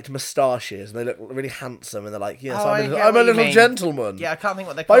white moustaches and they look really handsome and they're like, yes, I'm a little gentleman. Yeah, I can't think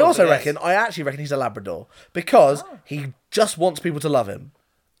what they But call. I also actually reckon he's a Labrador because he just wants people to love him.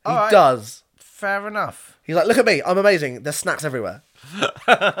 He does. Fair enough. He's like, look at me, I'm amazing. There's snacks everywhere.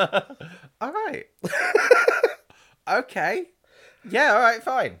 All right. Okay. Yeah. All right.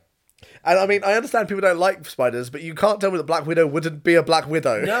 Fine. And I mean, I understand people don't like spiders, but you can't tell me that Black Widow wouldn't be a Black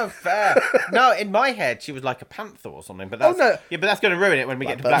Widow. No, fair. No, in my head, she was like a panther or something. But that's, no. Yeah, but that's going to ruin it when we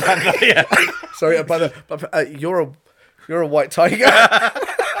get to Black Panther. Yeah. Sorry, you're a white tiger.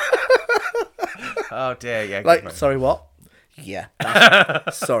 Oh dear. Yeah. Like, sorry, what? Yeah.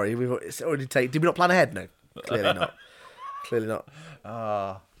 Sorry, it's already taken. Did we not plan ahead? No, clearly not. Clearly not.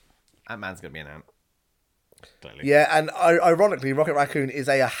 Ant-Man's going to be an ant. Clearly. Yeah, and ironically, Rocket Raccoon is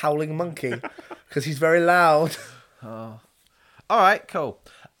a howling monkey because he's very loud. All right. Cool.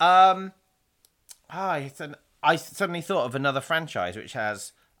 I suddenly thought of another franchise which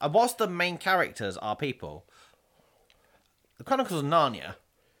has. Whilst the main characters are people, the Chronicles of Narnia.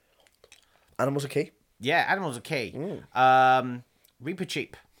 Animals are key. Yeah, animals are key. Reaper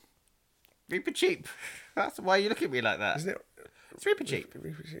Cheap. Reaper Cheap. That's why you look at me like that. Isn't it? It's Reaper Cheap.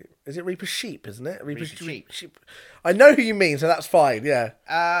 Reaper Sheep. Is it Reaper Sheep, isn't it? Reaper Sheep. I know who you mean, so that's fine, yeah.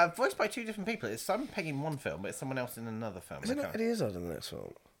 Voiced by two different people. It's Simon Pegg in one film, but it's someone else in another film. Is it not Eddie Izzard in the next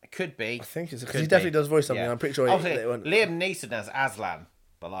film? It could be. I think it's because he definitely does voice something. Yeah. I'm pretty sure Liam Neeson as Aslan,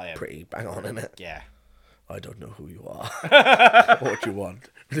 the lion. pretty bang on, isn't it? Yeah. I don't know who you are. What you want.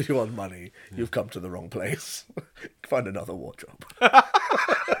 If you want money, you've come to the wrong place. Find another wardrobe.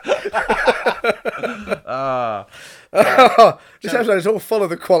 This episode is all full of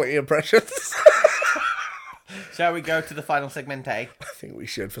the quality impressions. Shall we go to the final segment, eh? I think we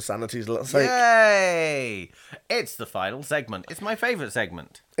should, for sanity's little sake. Yay! It's the final segment. It's my favourite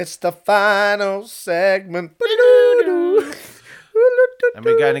segment. It's the final segment. And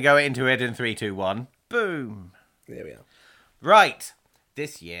we're going to go into it in 3, 2, 1. Boom. There we are. Right.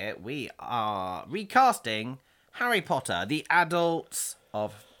 This year we are recasting Harry Potter, the adults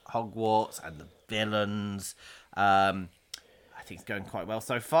of Hogwarts and the villains. I think it's going quite well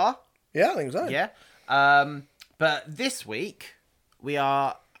so far. Yeah, I think so. Yeah. But this week, we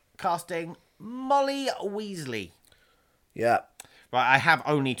are casting Molly Weasley. Yeah. Right, I have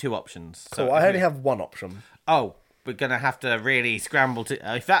only 2 options. So So I only have one option. Oh, we're going to have to really scramble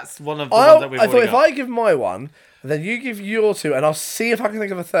to... if that's one of the ones that we've I thought already if got. I give my one, then you give your 2, and I'll see if I can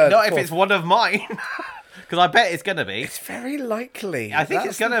think of a third. Not if fourth. it's one of mine. Because I bet it's going to be. It's very likely. I think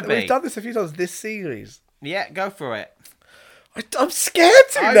it's gonna be. We've done this a few times this series. Yeah, go for it. I'm scared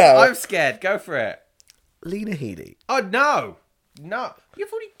to now. I'm scared. Go for it. Lena Headey. Oh, no. No.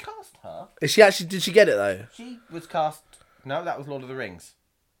 You've already cast her. Is she actually? Did she get it though? She was cast... No, that was Lord of the Rings.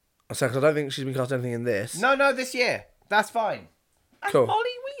 I said, 'cause I don't think she's been cast anything in this. No, this year. That's fine. And Cool. Molly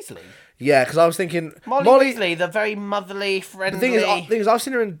Weasley. Yeah, because I was thinking Molly Weasley, the very motherly, friendly... The thing is, I've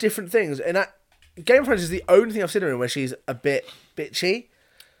seen her in different things, and Game of Thrones is the only thing I've seen her in where she's a bit bitchy.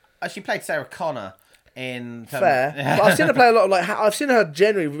 She played Sarah Connor in... Fair. But I've seen her play a lot of, I've seen her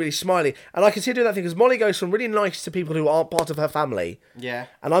generally really smiley, and I can see her doing that thing, because Molly goes from really nice to people who aren't part of her family. Yeah.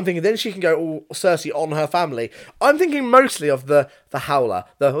 And I'm thinking then she can go all Cersei on her family. I'm thinking mostly of the Howler,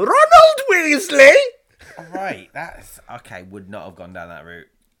 the Ronald Weasley! Right, that's... Okay, would not have gone down that route.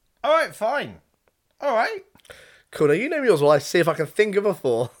 Alright, fine. Alright. Cool, now you name yours while I see if I can think of a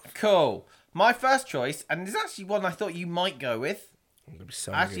fourth. Cool. My first choice, and there's actually one I thought you might go with.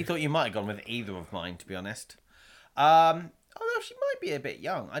 I actually thought you might have gone with either of mine, to be honest. Although she might be a bit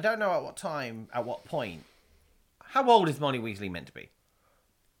young. I don't know at what point. How old is Molly Weasley meant to be?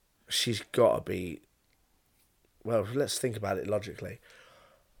 She's got to be... Well, let's think about it logically.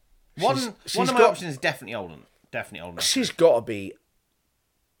 One of my options is definitely older. Definitely older. She's got to be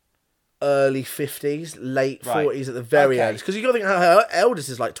early 50s, late Right. 40s at the very Okay. earliest. Because you got to think her eldest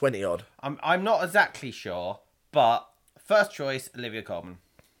is like 20 odd. I'm not exactly sure, but first choice, Olivia Colman.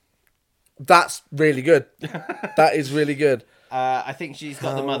 That's really good. That is really good. I think she's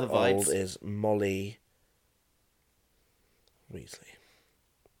got the mother How vibes. old is Molly Weasley?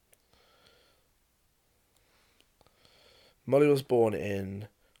 Molly was born in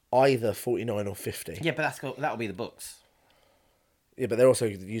either 49 or 50. Yeah, but that'll be the books. Yeah, but they're also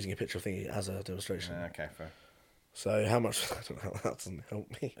using a picture of thingy as a demonstration. Okay, fair. So how much? I don't know. That doesn't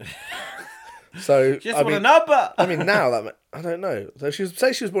help me. So Just want a number. I mean, now I don't know. So she was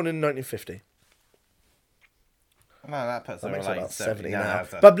born in 1950. No, that puts That her makes her like about 70 now.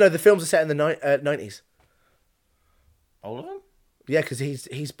 that's But no, the films are set in the 90s. all of them. Yeah, because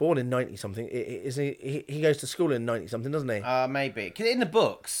he's born in 90 something. He goes to school in 90 something, doesn't he? Maybe. 'Cause in the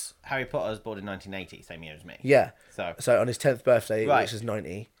books, Harry Potter was born in 1980, same year as me. Yeah. So on his 10th birthday, Right. which is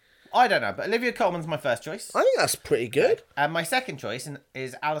 90. I don't know, but Olivia Colman's my first choice. I think that's pretty good. And my second choice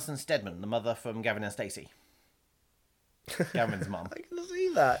is Alison Steadman, the mother from Gavin and Stacey. Gavin's mum. I can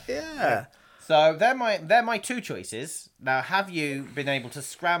see that. Yeah. So they're my 2 choices. Now, have you been able to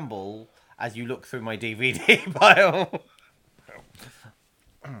scramble as you look through my DVD pile?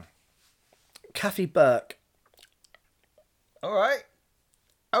 Kathy Burke. All right.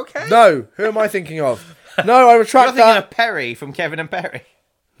 Okay. No, who am I thinking of? No, I You're retract thinking that. of Perry from Kevin and Perry.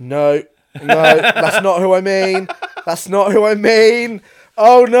 No, that's not who I mean. That's not who I mean.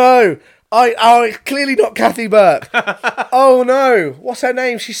 Oh no. It's clearly not Kathy Burke. Oh no. What's her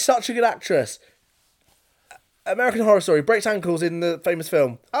name? She's such a good actress. American Horror Story, breaks ankles in the famous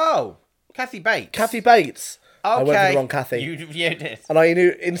film. Oh, Kathy Bates. Kathy Bates. Okay. I went for the wrong Kathy. You did. And I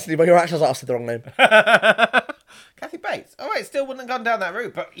knew instantly by your action, I was like, I said the wrong name. Kathy Bates. All right, still wouldn't have gone down that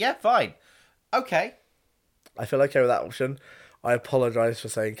route, but yeah, fine. Okay. I feel okay with that option. I apologise for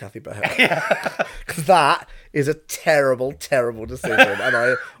saying Kathy Burke. Because that is a terrible, terrible decision.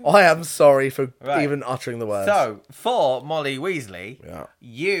 And I am sorry for even uttering the words. So, for Molly Weasley, Yeah.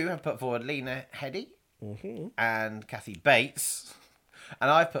 you have put forward Lena Headey and Kathy Bates. And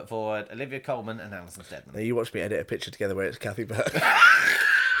I've put forward Olivia Colman and Alison Steadman. Now you watch me edit a picture together where it's Kathy Burke.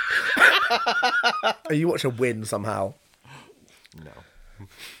 You watch her win somehow. No.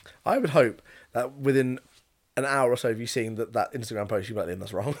 I would hope that within an hour or so of you seeing that Instagram post, you'd be like,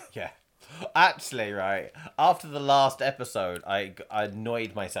 that's wrong. Yeah. Actually, right, after the last episode, I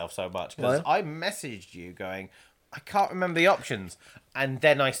annoyed myself so much because Why? I messaged you going, I can't remember the options. And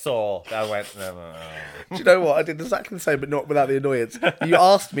then I saw, I went, no. Do you know what? I did exactly the same, but not without the annoyance. You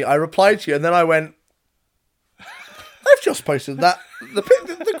asked me, I replied to you, and then I went, I've just posted that, the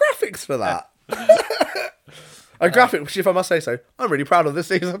graphics for that. A graphic, which, if I must say so, I'm really proud of this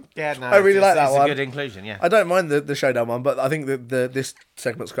season. Yeah, no, I really like that it's one. a good inclusion, yeah. I don't mind the showdown one, but I think that this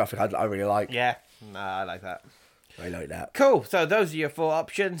segment's graphic I really like. Yeah, no, I like that. I like that. Cool. So those are your 4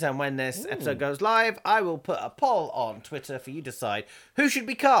 options, and when this episode goes live, I will put a poll on Twitter for you to decide who should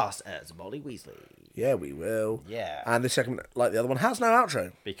be cast as Molly Weasley. Yeah, we will. Yeah. And this segment, like the other one, has no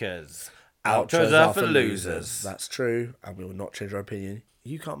outro. Because Outros are for losers. That's true, and we will not change our opinion.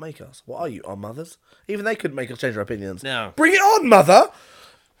 You can't make us. What are you, our mothers? Even they couldn't make us change our opinions. No. Bring it on, mother!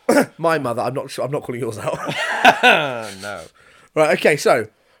 My mother. I'm not sure. I'm not calling yours out. No. Right. Okay. So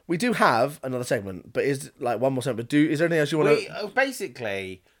we do have another segment, but is like one more segment. But is there anything else you want to?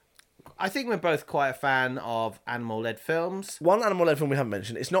 Basically, I think we're both quite a fan of animal-led films. One animal-led film we haven't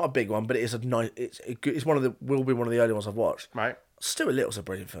mentioned. It's not a big one, but it is a nice. It's one of the will be one of the early ones I've watched. Right. Stuart Little's a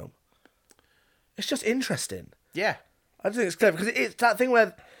brilliant film. It's just interesting. Yeah. I just think it's clever because it's that thing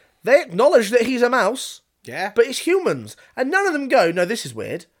where they acknowledge that he's a mouse. Yeah. But it's humans, and none of them go, "No, this is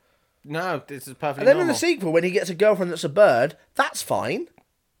weird." No, this is perfectly And then normal. in the sequel, when he gets a girlfriend that's a bird, that's fine.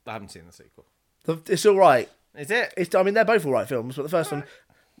 I haven't seen the sequel. It's all right. Is it? I mean, they're both all right films, but the first one,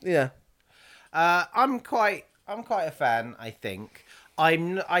 yeah. I'm quite a fan, I think.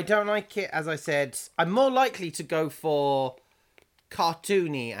 I don't like it, as I said. I'm more likely to go for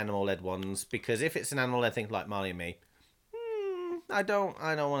cartoony animal-led ones, because if it's an animal-led thing like Marley and Me, I don't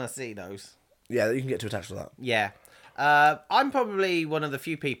want to see those. Yeah, you can get too attached to that. Yeah. I'm probably one of the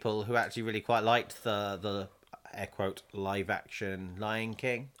few people who actually really quite liked the air quote live action Lion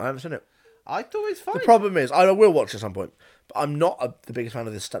King. I haven't seen it. I thought it was fine. The problem is, I will watch it at some point, but I'm not the biggest fan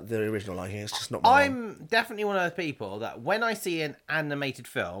of the original Lion King. It's just not my I'm definitely one of those people that when I see an animated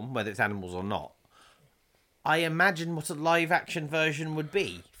film, whether it's animals or not, I imagine what a live action version would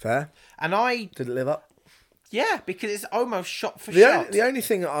be. Fair. And Did it live up? Yeah, because it's almost shot for shot. The only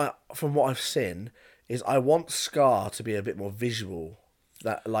thing from what I've seen is I want Scar to be a bit more visual,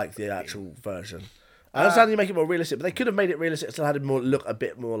 like the actual version. I understand you make it more realistic, but they could have made it realistic and still had it look a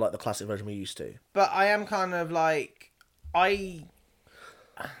bit more like the classic version we used to. But I am kind of like when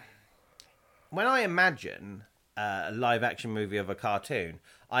I imagine a live action movie of a cartoon,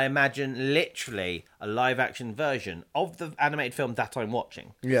 I imagine literally a live action version of the animated film that I'm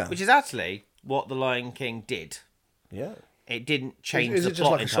watching. Yeah. Which is actually what The Lion King did. Yeah. It didn't change Is the it just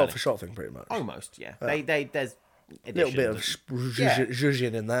plot like a entirely. shot for shot thing, pretty much? Almost, yeah. There's A little bit of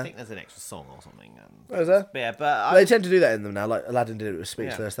zhuzhin in I there. think there's an extra song or something. Oh, is there? Yeah, but They tend to do that in them now. Like Aladdin did it with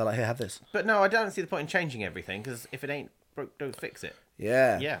Speechless. They're like, "Here, have this." But no, I don't see the point in changing everything, because if it ain't broke, don't fix it.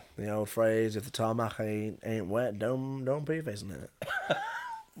 Yeah. Yeah. The old phrase: "If the tarmac ain't wet, don't put your face in it."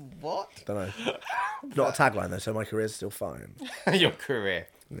 What? Don't know. Not a tagline though, so my career's still fine. Your career.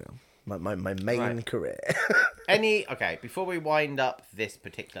 Yeah. My main career. Okay, before we wind up this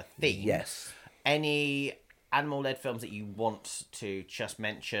particular theme, Yes. any animal-led films that you want to just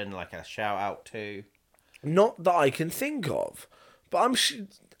mention, like a shout-out to? Not that I can think of, but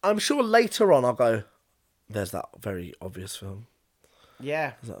I'm sure later on I'll go, there's that very obvious film.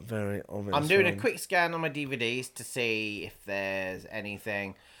 Yeah. There's that very obvious I'm doing film. a quick scan on my DVDs to see if there's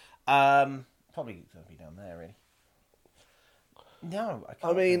anything. Probably going to be down there, really. No, I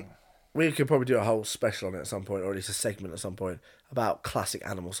can't. I mean, we could probably do a whole special on it at some point, or at least a segment at some point, about classic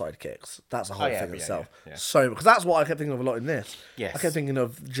animal sidekicks. That's a whole thing in itself. Yeah. So, because that's what I kept thinking of a lot in this. Yes. I kept thinking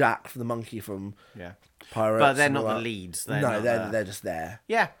of Jack, the monkey from Yeah. Pirates. But they're and not all the that. leads. They're just there.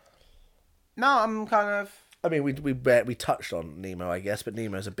 Yeah. No, I'm kind of... I mean, we touched on Nemo, I guess, but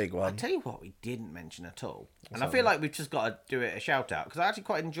Nemo's a big I'll one. tell you what we didn't mention at all. And I feel like we've just got to do it a shout-out, because I actually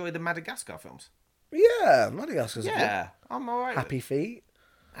quite enjoy the Madagascar films. Yeah, Madagascar's Yeah, I'm all right. Happy Feet.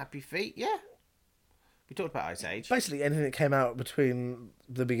 Happy Feet, yeah. We talked about Ice Age. Basically, anything that came out between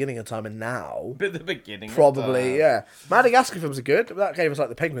the beginning of time and now. But the beginning. Probably, yeah. Madagascar films are good. That gave us like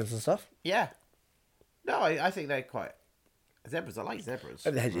the penguins and stuff. Yeah. No, I think they're quite... Zebras, I like Zebras.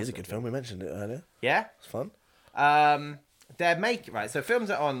 Oh, The Hedge is a good film. We mentioned it earlier. Yeah. It's fun. They're making... Right, so films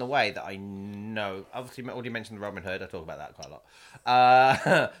that are on the way that I know... Obviously, I already mentioned the Robin Hood. I talk about that quite a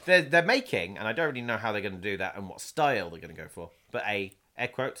lot. They're making, and I don't really know how they're going to do that and what style they're going to go for, but a, air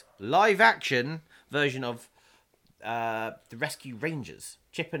quotes, live-action version of the Rescue Rangers.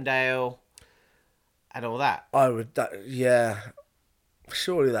 Chip and Dale and all that. Yeah.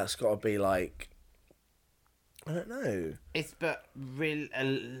 Surely that's got to be like... I don't know. It's but real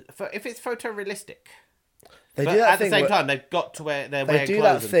if it's photorealistic. They But do that at the thing same where- time, they've got to wear they're They wearing do clothes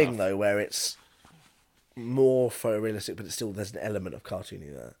that and thing stuff. though where it's more photorealistic, but it's still there's an element of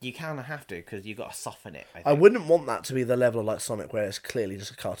cartoony there. You kind of have to, because you've got to soften it. I I think. wouldn't want that to be the level of like Sonic, where it's clearly just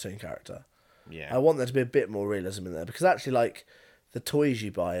a cartoon character. Yeah. I want there to be a bit more realism in there, because actually, like the toys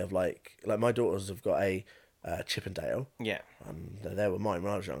you buy of like my daughters have got a Chip and Dale, Yeah. and they were mine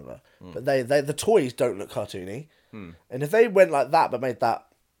when I was younger. But they the toys don't look cartoony, and if they went like that but made that,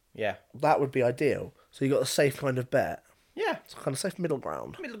 Yeah. that would be ideal. So you got a safe kind of bet. Yeah. It's kind of safe middle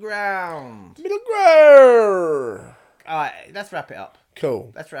ground. Middle ground. Middle ground. All right, let's wrap it up.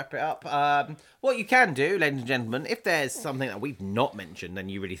 Cool. Let's wrap it up. What you can do, ladies and gentlemen, if there's something that we've not mentioned and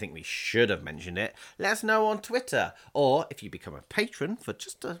you really think we should have mentioned it, let us know on Twitter. Or if you become a patron for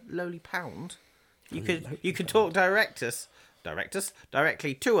just a lowly £1, you can talk directly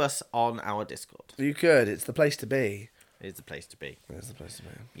to us on our Discord. You could. It's the place to be. It's the place to be. It's the place to be.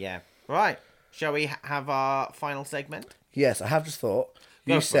 Yeah. Right. Shall we have our final segment? Yes, I have just thought.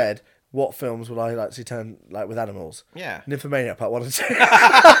 Go You for said, what films would I like to see turn like with animals? Yeah. Nymphomaniac Part 1 and 2.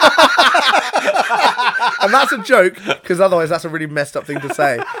 And that's a joke, because otherwise that's a really messed up thing to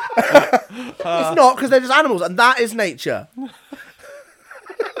say. It's not, because they're just animals, and that is nature.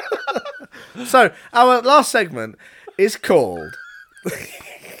 So, our last segment is called...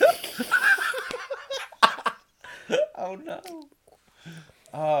 Oh, no.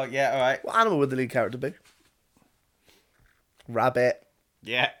 Oh, yeah, all right. What animal would the lead character be? Rabbit.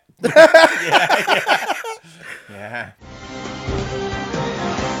 Yeah. Yeah.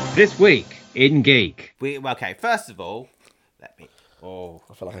 This week in Geek. Okay, first of all, let me... Oh.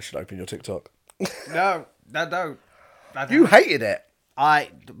 I feel like I should open your TikTok. No, don't. You hated it. I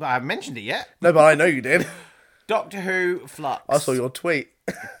haven't mentioned it yet. No, but I know you did. Doctor Who Flux. I saw your tweet.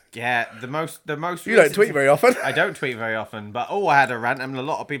 Yeah, the most. You don't tweet very often. I don't tweet very often, but I had a rant, and a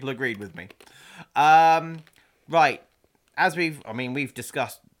lot of people agreed with me. Right, as we've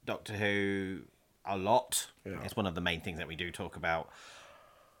discussed Doctor Who a lot. Yeah. It's one of the main things that we do talk about.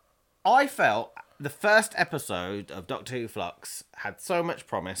 I felt the first episode of Doctor Who Flux had so much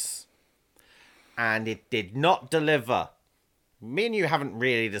promise, and it did not deliver. Me and you haven't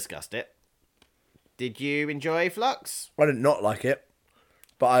really discussed it. Did you enjoy Flux? I did not like it.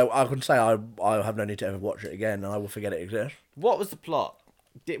 But I can say I have no need to ever watch it again, and I will forget it exists. What was the plot?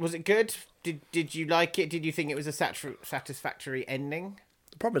 Was it good? Did you like it? Did you think it was a satisfactory ending?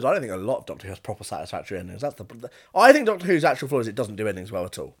 The problem is I don't think a lot of Doctor Who has proper satisfactory endings. I think Doctor Who's actual flaw is it doesn't do endings well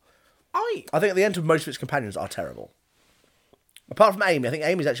at all. I think at the end of most of its companions are terrible. Apart from Amy, I think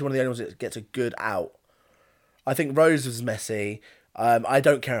Amy's actually one of the only ones that gets a good out. I think Rose was messy. I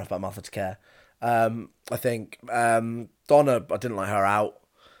don't care enough about Martha to care. I think Donna, I didn't like her out.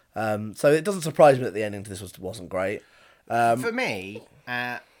 So it doesn't surprise me that the ending to this wasn't great. For me,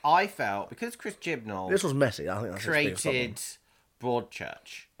 I felt, because Chris Chibnall... This was messy. I think that's created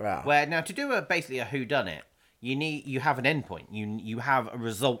Broadchurch. Yeah. Where, now, to do basically a whodunit, you have an endpoint. You have a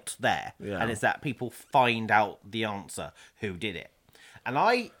result there. Yeah. And it's that people find out the answer, who did it. And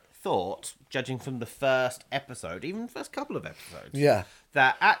I thought, judging from the first episode, even the first couple of episodes... Yeah.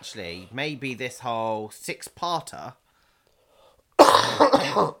 That actually, maybe this whole six-parter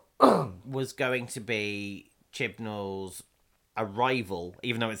was going to be Chibnall's arrival,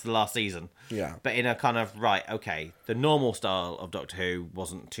 even though it's the last season. Yeah. But in a kind of, right, okay, the normal style of Doctor Who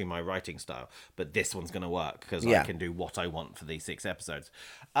wasn't to my writing style, but this one's going to work because I can do what I want for these 6 episodes.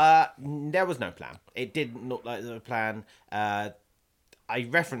 There was no plan. It didn't look like there was a plan. I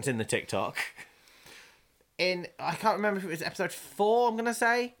referenced in the TikTok... I can't remember if it was episode 4, I'm going to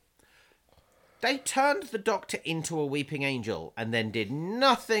say. They turned the Doctor into a weeping angel and then did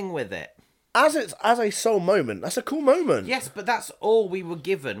nothing with it. As a sole moment, that's a cool moment. Yes, but that's all we were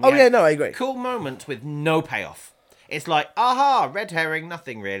given. I agree. Cool moments with no payoff. It's like, aha, red herring,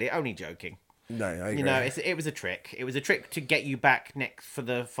 nothing really, only joking. No, I agree. You know, it was a trick. It was a trick to get you back next for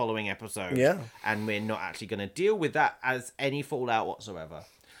the following episode. Yeah. And we're not actually going to deal with that as any fallout whatsoever.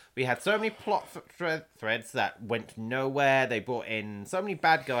 We had so many plot threads that went nowhere. They brought in so many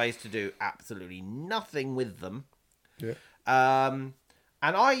bad guys to do absolutely nothing with them. Yeah.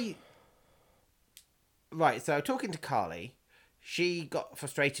 Right, so talking to Carly, she got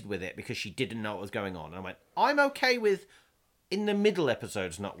frustrated with it because she didn't know what was going on. And I went, I'm okay with, in the middle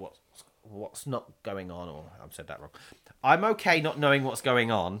episodes, not what's not going on, or I've said that wrong. I'm okay not knowing what's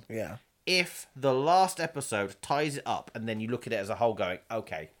going on. Yeah. If the last episode ties it up and then you look at it as a whole going,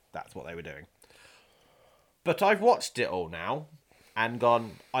 okay, that's what they were doing. But I've watched it all now and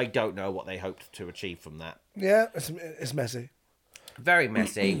gone, I don't know what they hoped to achieve from that. Yeah, it's messy. Very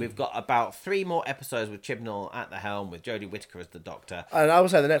messy. We've got about 3 more episodes with Chibnall at the helm, with Jodie Whittaker as the Doctor. And I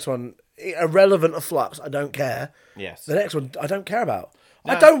would say the next one, irrelevant of Flux, I don't care. Yes. The next one, I don't care about.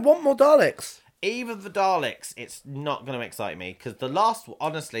 No. I don't want more Daleks. Even the Daleks, it's not going to excite me, because the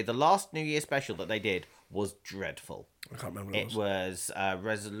last New Year special that they did was dreadful. I can't remember what it was.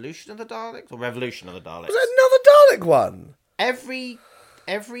 Resolution of the Daleks or Revolution of the Daleks. Was there another Dalek one?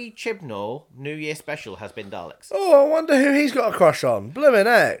 Every Chibnall New Year special has been Daleks. Oh, I wonder who he's got a crush on. Blimmin'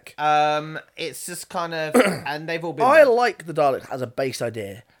 heck. It's just kind of, and they've all been. I like the Daleks as a base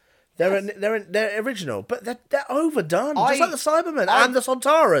idea. They're original, but they're overdone, I- just like the Cybermen I- and the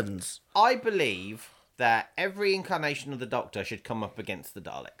Sontarans. I believe that every incarnation of the Doctor should come up against the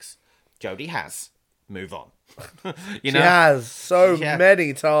Daleks. Jodie has. Move on. She has so Yeah.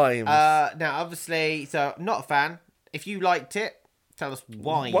 many times. Now, obviously, so not a fan. If you liked it, tell us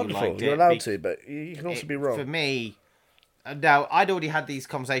why Wonderful. you liked it. You're allowed to, but you can also be wrong. For me, now I'd already had these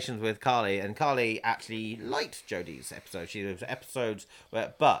conversations with Carly, and Carly actually liked Jodie's episode. She was episodes,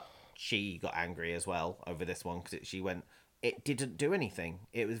 but she got angry as well over this one because she went. It didn't do anything.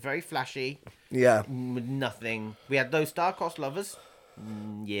 It was very flashy. Yeah. With nothing. We had those star-crossed lovers.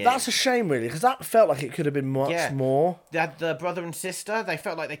 Yeah. That's a shame, really, because that felt like it could have been much more. They had the brother and sister. They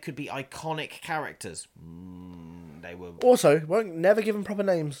felt like they could be iconic characters. They were. Also, weren't never given proper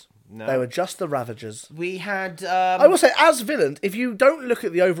names. No. They were just the Ravagers. We had. I will say, as villains, if you don't look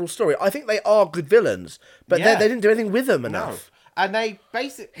at the overall story, I think they are good villains, but Yeah. they didn't do anything with them No. enough. And they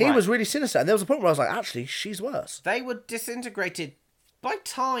basically. He was really sinister, and there was a point where I was like, actually, she's worse. They were disintegrated by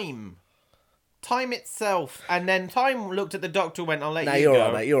time. Time itself. And then time looked at the Doctor and went, I'll let No, you you're go.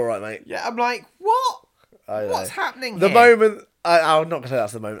 all right, mate. You're all right, mate. Yeah, I'm like, what? I know. What's happening The here? moment... I'm not going to say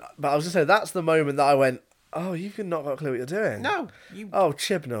that's the moment, but I was going to say that's the moment that I went, oh, you've not got a clue what you're doing. No. You. Oh,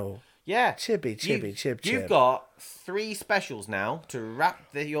 Chibnall. Yeah. Chib. You've got 3 specials now to wrap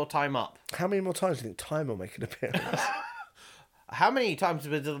your time up. How many more times do you think Time will make an appearance? How many times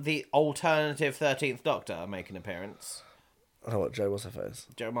will the alternative 13th Doctor make an appearance? Oh, what, Joe was her face?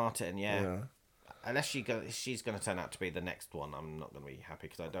 Joe Martin, yeah. Yeah. Unless she's going to turn out to be the next one, I'm not going to be happy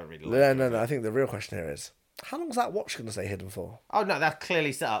because I don't really like No. I think the real question here is, how long is that watch going to stay hidden for? Oh, no, that's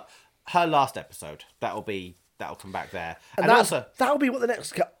clearly set up. Her last episode. That'll come back there. And also... that'll be what the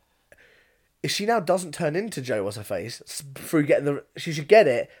next... If she now doesn't turn into Joe was her face through getting the... She should get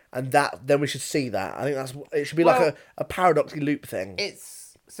it, and then we should see that. I think it should be like a paradoxy loop thing.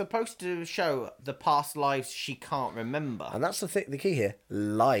 It's supposed to show the past lives she can't remember. And that's the key here.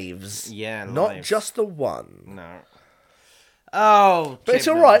 Lives. Yeah, Not lives. just the one. No. Oh, But it's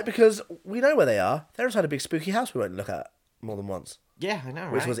Chibnall. alright, because we know where they are. They're inside a big spooky house we won't look at more than once. Yeah, I know,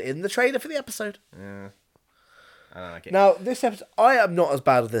 right? Which was in the trailer for the episode. Yeah. I don't like it. Now, this episode, I am not as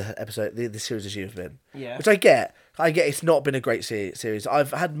bad with the episode, the series as you've been. Yeah. Which I get. It's not been a great series.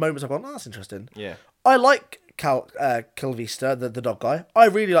 I've had moments I've gone, oh, that's interesting. Yeah. I like Calvista, the dog guy. I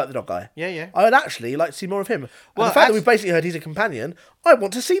really like the dog guy. Yeah. I would actually like to see more of him. Well, And the fact that we've basically heard he's a companion, I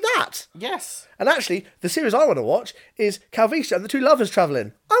want to see that. Yes. And actually, the series I want to watch is Calvista and the 2 lovers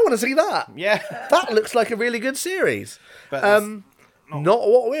travelling. I want to see that. Yeah. That looks like a really good series. But Not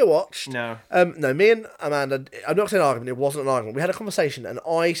what we watched. No. No, me and Amanda, I'm not saying argument, it wasn't an argument. We had a conversation and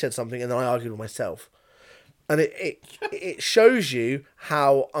I said something and then I argued with myself. And it shows you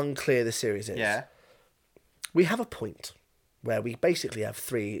how unclear this series is. Yeah. We have a point where we basically have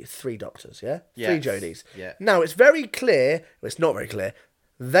three doctors, yeah? Yes. 3 Jodies. Yeah. Now, it's very clear, well, it's not very clear,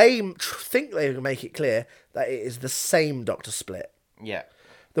 they think they can make it clear that it is the same doctor split. Yeah.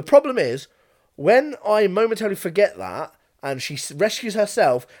 The problem is, when I momentarily forget that, and she rescues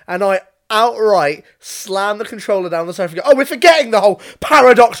herself, and I outright slam the controller down the sofa and go, oh, we're forgetting the whole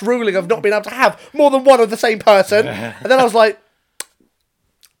paradox ruling of not being able to have more than one of the same person. And then I was like,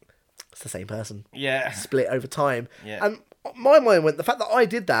 it's the same person. Yeah. Split over time. Yeah. And my mind went, the fact that I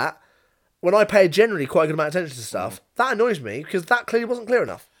did that, when I pay generally quite a good amount of attention to stuff, that annoys me, because that clearly wasn't clear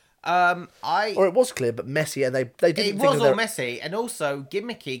enough. Or it was clear, but messy, and they didn't It think was of all their... messy and also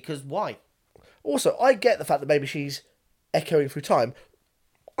gimmicky because why? Also, I get the fact that maybe she's echoing through time.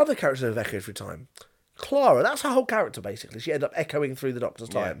 Other characters have echoed through time. Clara, that's her whole character, basically. She ended up echoing through the Doctor's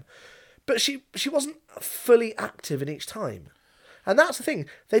time. But she wasn't fully active in each time. And that's the thing.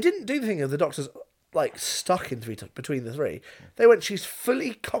 They didn't do the thing of the Doctor's like stuck in between the 3. They went, she's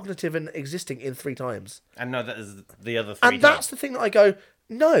fully cognitive and existing in 3 times. And no, that is the other 3 And that's the thing that I go,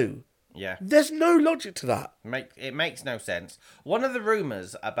 no. Yeah. There's no logic to that. It makes no sense. One of the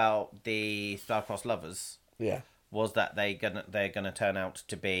rumours about the Star-Crossed Lovers Yeah. was that they're gonna turn out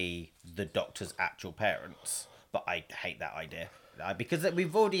to be the Doctor's actual parents. But I hate that idea. Because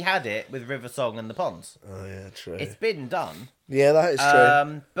we've already had it with River Song and the Ponds. Oh, yeah, true. It's been done. Yeah, that is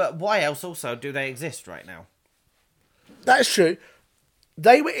true. But why else also do they exist right now? That is true.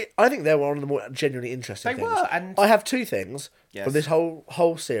 I think they were one of the more genuinely interesting They things. were, and- I have 2 things Yes. from this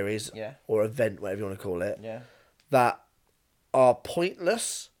whole series, Yeah. or event, whatever you want to call it, Yeah. that are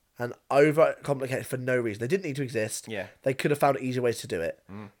pointless and over-complicated for no reason. They didn't need to exist. Yeah. They could have found easier ways to do it.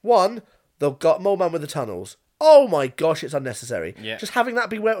 One, they've got Mole Man with the tunnels. Oh my gosh, it's unnecessary. Yeah. Just having that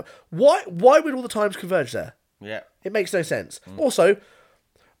be where... Why would all the times converge there? Yeah. It makes no sense. Also,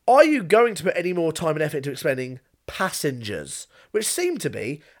 are you going to put any more time and effort into explaining passengers which seemed to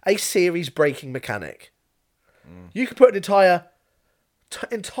be a series-breaking mechanic. You could put an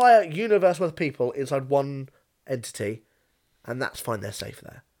entire universe worth of people inside one entity, and that's fine. They're safe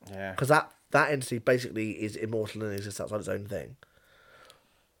there. Yeah. Because that entity basically is immortal and exists outside its own thing.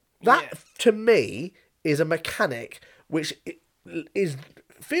 That, to me, is a mechanic which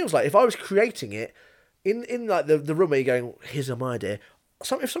feels like if I was creating it in like the room where you're going, here's my idea.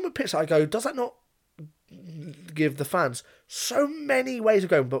 If someone picks it, I go, does that not give the fans so many ways of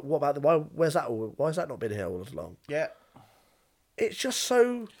going? But what about where's that all? Why has that not been here all along? Yeah. It's just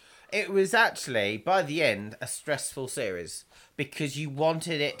so. It was actually, by the end, a stressful series because you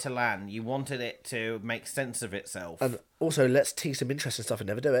wanted it to land. You wanted it to make sense of itself. And also, let's tease some interesting stuff and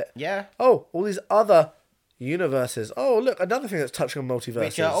never do it. Yeah. Oh, all these other universes. Oh, look, another thing that's touching on multiverses.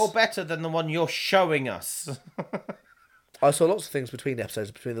 Which are all better than the one you're showing us. I saw lots of things between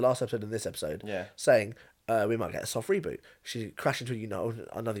the last episode and this episode, saying we might get a soft reboot. She crashed into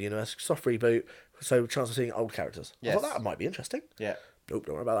another universe, soft reboot, so chance of seeing old characters. Yes. I thought that might be interesting. Yeah. Nope,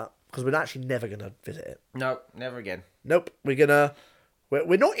 don't worry about that. Because we're actually never going to visit it. No, never again. Nope, we're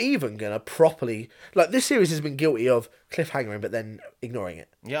not even going to properly... Like, this series has been guilty of cliffhangering, but then ignoring it.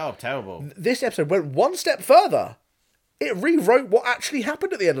 Yeah, terrible. This episode went one step further. It rewrote what actually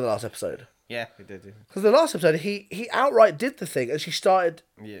happened at the end of the last episode. Yeah, it did. Because the last episode, he outright did the thing, and she started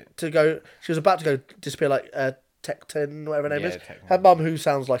to go... She was about to go disappear like Tecton, whatever her name is. Tecton. Her mum, who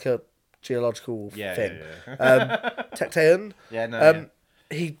sounds like a geological thing. Tecton. Yeah, no,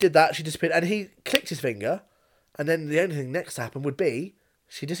 He did that, she disappeared, and he clicked his finger, and then the only thing next to happen would be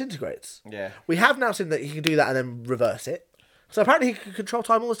she disintegrates. Yeah. We have now seen that he can do that and then reverse it. So apparently he can control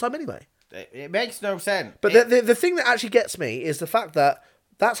time all this time anyway. It makes no sense. But the thing that actually gets me is the fact that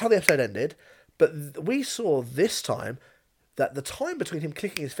that's how the episode ended, but we saw this time that the time between him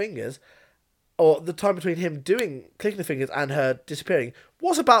clicking his fingers, or the time between him clicking the fingers and her disappearing,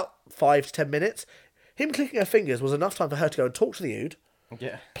 was about 5 to 10 minutes. Him clicking her fingers was enough time for her to go and talk to the Ood,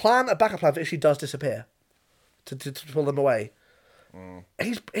 plan a backup plan for if she does disappear, to pull them away.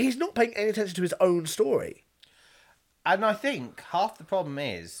 He's not paying any attention to his own story. And I think half the problem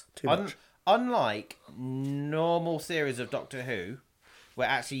is, Too much. Unlike normal series of Doctor Who, where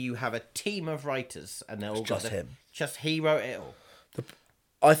actually you have a team of writers and they're all just him. Just he wrote it all.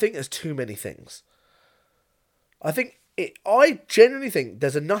 I think there's too many things. I genuinely think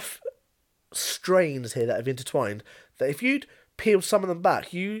there's enough strains here that have intertwined that if you'd peeled some of them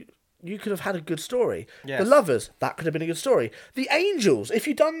back, you could have had a good story. Yes. The Lovers, that could have been a good story. The Angels, if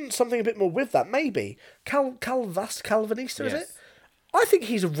you'd done something a bit more with that, maybe. Calvinista, is it? I think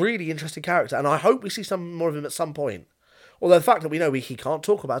he's a really interesting character, and I hope we see some more of him at some point. Although the fact that we know he can't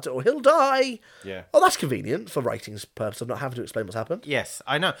talk about it or he'll die. Yeah. Oh, that's convenient for ratings purpose of not having to explain what's happened. Yes,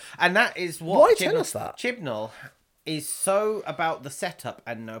 I know. And that is what... Why tell us that? Chibnall is so about the setup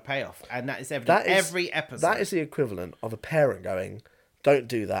and no payoff. And that is evident every episode. That is the equivalent of a parent going, don't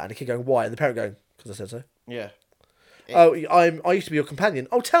do that. And a kid going, why? And the parent going, because I said so. Yeah. I used to be your companion.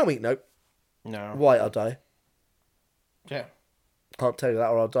 Oh, tell me. No. No. Why? I'll die. Yeah. Can't tell you that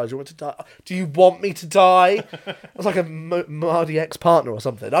or I'll die. Do you want me to die? Do you want me to die? That's like a Mardy ex-partner or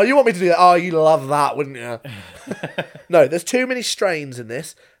something. Oh, you want me to do that? Oh, you love that, wouldn't you? No, there's too many strains in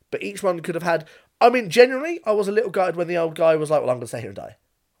this, but each one could have had... I mean, generally, I was a little gutted when the old guy was like, well, I'm going to stay here and die.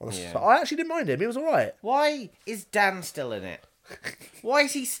 Yeah. So I actually didn't mind him. He was all right. Why is Dan still in it? Why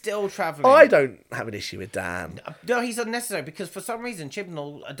is he still travelling? I don't have an issue with Dan. No, he's unnecessary because for some reason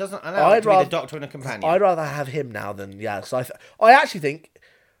Chibnall doesn't allow him to be the Doctor and a companion. I'd rather have him now than Yaz. I actually think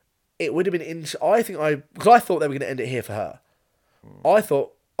it would have been... Because I thought they were going to end it here for her. I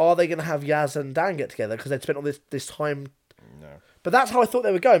thought, are they going to have Yaz and Dan get together because they'd spent all this time... No. But that's how I thought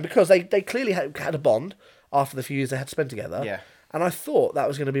they were going because they clearly had a bond after the few years they had spent together. Yeah. And I thought that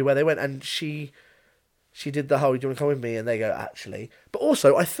was going to be where they went. And she did the whole, do you want to come with me? And they go, actually. But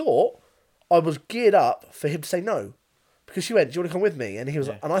also, I thought I was geared up for him to say no. Because she went, do you want to come with me? And he was,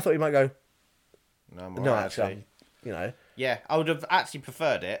 and I thought he might go, no, actually, you know. Yeah, I would have actually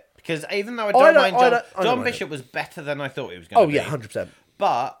preferred it. Because even though I don't mind John Bishop was better than I thought he was going to be. Oh, yeah, 100%.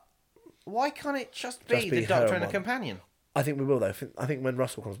 But why can't it just be the Doctor and a companion? I think we will, though. I think when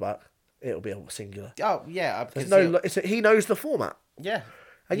Russell comes back, it'll be a singular. Oh, yeah. He knows the format. Yeah.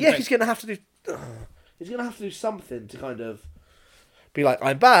 And he's going to have to do... He's going to have to do something to kind of be like,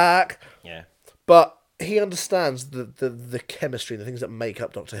 I'm back. Yeah. But he understands the chemistry and the things that make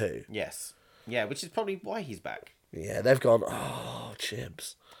up Doctor Who. Yes. Yeah, which is probably why he's back. Yeah, they've gone, oh,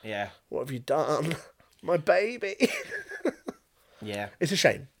 Chibs. Yeah. What have you done? My baby. Yeah. It's a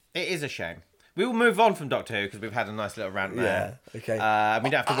shame. It is a shame. We will move on from Doctor Who because we've had a nice little rant there. Yeah, okay. We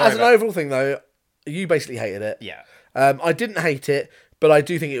don't have to worry As an overall thing, though, you basically hated it. Yeah. I didn't hate it, but I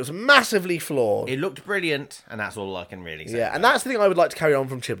do think it was massively flawed. It looked brilliant, and that's all I can really say. Yeah, and that's the thing I would like to carry on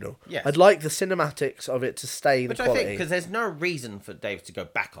from Chibnall. Yes. I'd like the cinematics of it to stay Which the I quality. think, because there's no reason for Dave to go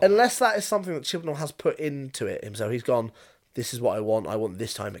back on. Unless that is something that Chibnall has put into it himself. He's gone, this is what I want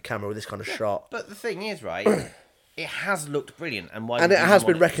this time of camera with this kind of shot. But the thing is, right, it has looked brilliant. And And it has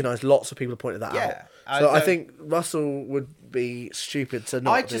been recognised. Lots of people have pointed that Yeah. out. So I think Russell would be stupid to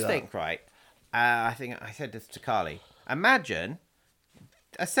not I do just that. think, right, I think I said this to Carly. Imagine,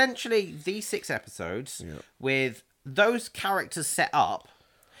 essentially, these 6 episodes with those characters set up,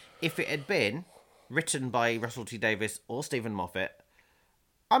 if it had been written by Russell T Davies or Stephen Moffat,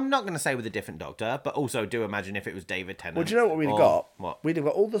 I'm not going to say with a different Doctor, but also do imagine if it was David Tennant. Well, do you know what we'd have got? What? We'd have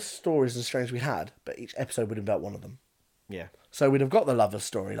got all the stories and strange we had, but each episode would have been about one of them. Yeah. So we'd have got the lovers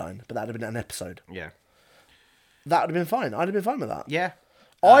storyline, but that'd have been an episode. Yeah. That would have been fine. I'd have been fine with that. Yeah.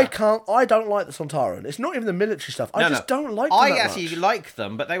 I don't like the Sontaran. It's not even the military stuff. I just don't like them I that actually much. like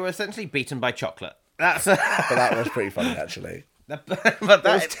them, but they were essentially beaten by chocolate. That's But that was pretty funny, actually. but It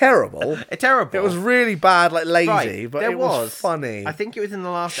was terrible. terrible. It was really bad, like lazy, Right, but there it was funny. I think it was in the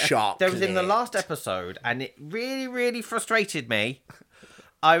last. There was in the last episode, and it really, really frustrated me.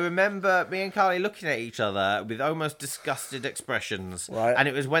 I remember me and Carly looking at each other with almost disgusted expressions. Right. And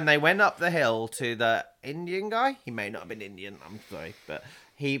it was when they went up the hill to the Indian guy. He may not have been Indian. I'm sorry, but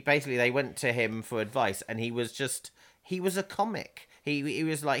they went to him for advice, and he was a comic. He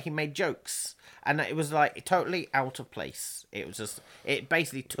was like, he made jokes, and it was like totally out of place. It was just, it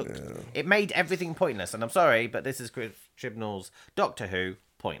basically it made everything pointless. And I'm sorry, but this is Chris Chibnall's Doctor Who,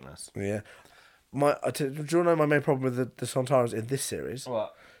 pointless. Yeah. Do you want to know my main problem with the Sontarans in this series?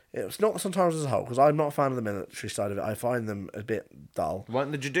 What? It's not the Sontarans as a whole, because I'm not a fan of the military side of it. I find them a bit dull.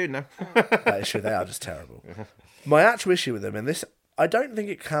 What did you do now? That is true, they are just terrible. My actual issue with them in this, I don't think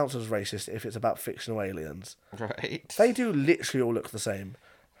it counts as racist if it's about fictional aliens. Right. They do literally all look the same.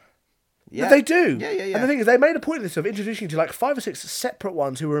 Yeah. They do. Yeah. And the thing is, they made a point of this, of introducing you to like 5 or 6 separate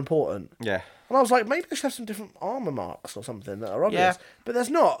ones who were important. Yeah. And I was like, maybe they should have some different armour marks or something that are obvious. Yeah. But there's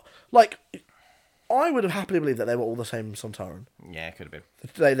not. Like, I would have happily believed that they were all the same Sontaran. Yeah, it could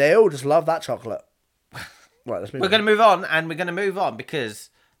have been. They all just love that chocolate. Right, let's move We're on. going to move on, and we're going to move on because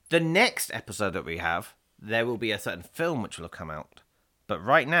the next episode that we have, there will be a certain film which will have come out. But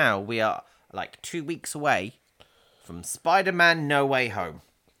right now, we are like 2 weeks away from Spider-Man No Way Home.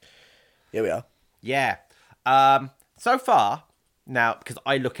 Here we are. Yeah. So far, now, because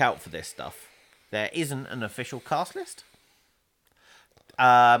I look out for this stuff, there isn't an official cast list.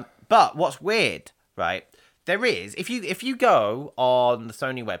 But what's weird, right? There is, if you go on the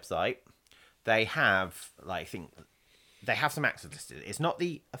Sony website, they have they have some actors listed. It's not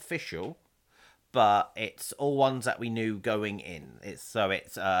the official, but it's all ones that we knew going in. It's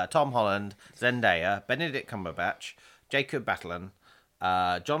Tom Holland, Zendaya, Benedict Cumberbatch, Jacob Batalon,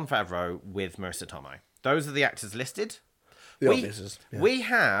 Jon Favreau with Marissa Tomei. Those are the actors listed. The obvious. Yeah. We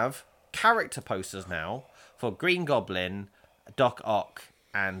have character posters now for Green Goblin, Doc Ock,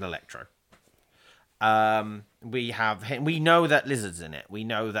 and Electro. We know that Lizard's in it. We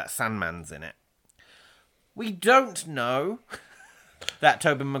know that Sandman's in it. We don't know that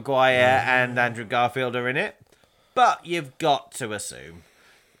Tobey Maguire and Andrew Garfield are in it, but you've got to assume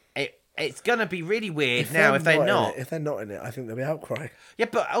it's gonna be really weird if they're not. If they're not in it, I think there'll be outcry. Yeah,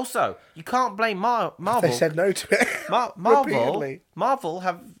 but also you can't blame Marvel. They said no to it. Marvel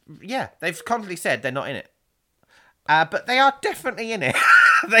they've constantly said they're not in it. But they are definitely in it.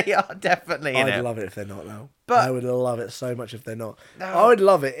 They are definitely in it. I'd love it if they're not now. But I would love it so much if they're not. No. I would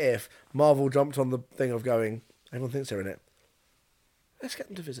love it if Marvel jumped on the thing of going, everyone thinks they're in it. Let's get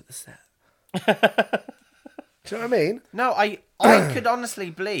them to visit the set. Do you know what I mean? No, I could honestly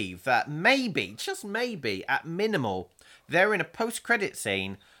believe that maybe, just maybe, at minimal, they're in a post-credit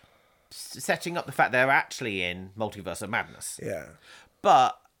scene setting up the fact they're actually in Multiverse of Madness. Yeah.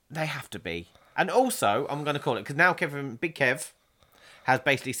 But they have to be. And also, I'm going to call it, because now Big Kev has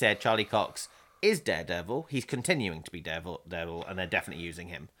basically said Charlie Cox is Daredevil. He's continuing to be Daredevil, and they're definitely using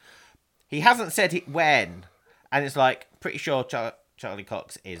him. He hasn't said when, and it's like, pretty sure Charlie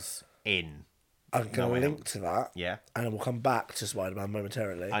Cox is in. I'm going to link to that. Yeah. And we'll come back to Spider-Man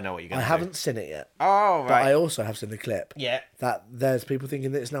momentarily. I know what you're going to do. I haven't seen it yet. Oh, right. But I also have seen the clip. Yeah. That there's people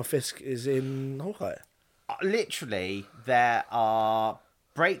thinking that it's now Fisk is in Hawkeye. Literally, there are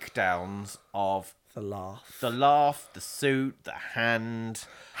breakdowns of The laugh. the suit, the hand.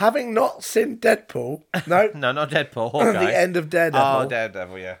 Having not seen Deadpool, no, No, not Deadpool. Hawkeye. the end of Daredevil, Oh,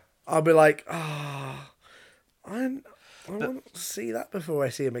 Daredevil, yeah. I'll be like, I want to see that before I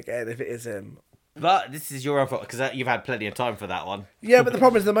see him again, if it is him. But this is your own fault, because you've had plenty of time for that one. Yeah, but the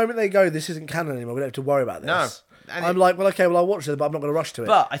problem is the moment they go, this isn't canon anymore, we don't have to worry about this. No. And I'm like, well, okay, well, I'll watch it, but I'm not going to rush to it.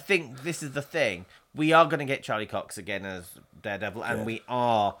 But I think this is the thing. We are going to get Charlie Cox again as Daredevil, and we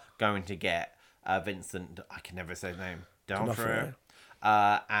are going to get Vincent, I can never say his name, D'Onofrio,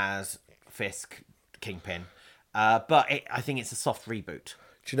 as Fisk, Kingpin. But I think it's a soft reboot.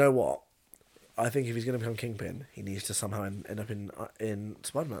 Do you know what? I think if he's going to become Kingpin, he needs to somehow end up in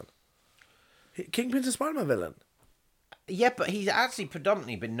Spider-Man. Kingpin's a Spider-Man villain. Yeah, but he's actually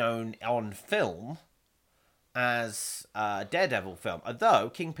predominantly been known on film as a Daredevil film, although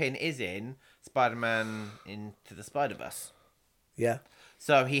Kingpin is in Spider-Man Into the Spider-Verse. Yeah.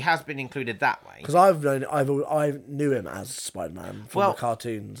 So he has been included that way. Because I knew him as Spider-Man from the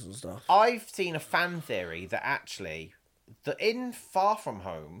cartoons and stuff. I've seen a fan theory that actually, in Far From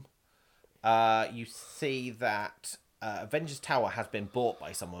Home, you see that Avengers Tower has been bought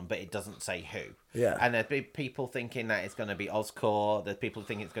by someone, but it doesn't say who. Yeah. And there's people thinking that it's going to be Oscorp. There's people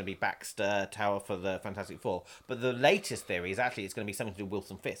thinking it's going to be Baxter Tower for the Fantastic Four. But the latest theory is actually it's going to be something to do with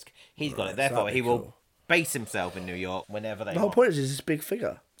Wilson Fisk. He's got it. Therefore, he will base himself in New York whenever they want. The whole point is he's this big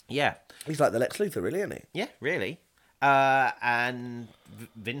figure. Yeah. He's like the Lex Luthor, really, isn't he? Yeah, really. And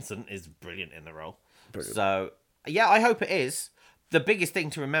Vincent is brilliant in the role. Brilliant. So, yeah, I hope it is. The biggest thing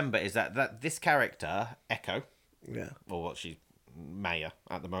to remember is that this character, Echo, or what she's Maya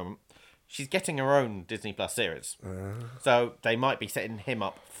at the moment, she's getting her own Disney Plus series. So they might be setting him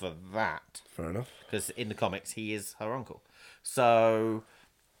up for that. Fair enough. Because in the comics, he is her uncle. So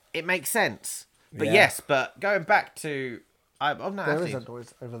it makes sense. But yes, but going back to... I'm not there actually... is a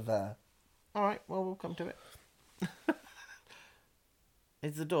noise over there. All right, well, we'll come to it.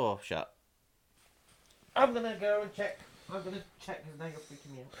 Is the door shut? I'm going to go and check. I'm going to check because now you're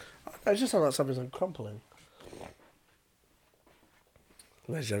freaking me out. It just sounds like something's crumpling.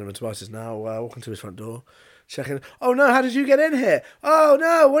 Ladies and gentlemen, Tobias is now walking to his front door, checking. Oh no, how did you get in here? Oh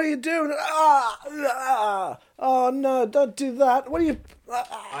no, what are you doing? Oh no, don't do that. What are you...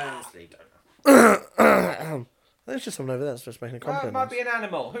 I honestly don't know. There's just someone over there that's just making a Well, compliment. it might be an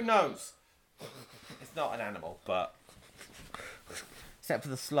animal. Who knows? It's not an animal, but... Except for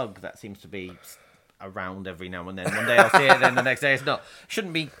the slug that seems to be around every now and then. One day I'll see it, then the next day it's not.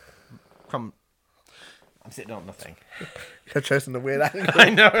 Shouldn't be... I'm sitting on nothing. You've chosen a weird angle.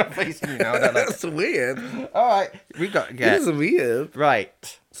 I know, I'm facing you now. I don't like That's weird. Alright, we got to get... This is weird.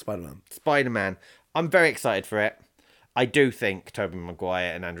 Right. Spider-Man. I'm very excited for it. I do think Tobey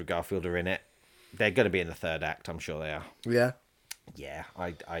Maguire and Andrew Garfield are in it. They're going to be in the third act. I'm sure they are. Yeah. Yeah,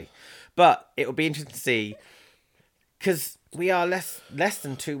 but it'll be interesting to see, because we are less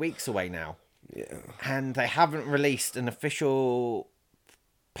than 2 weeks away now. Yeah. And they haven't released an official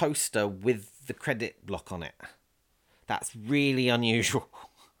poster with the credit block on it. That's really unusual.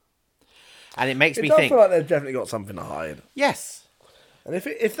 And it makes me It does think... feel like they've definitely got something to hide. Yes. And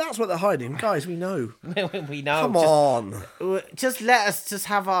if that's what they're hiding, guys, we know. We know. Come on. Just let us just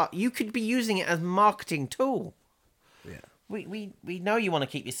have our... You could be using it as a marketing tool. Yeah. We know you want to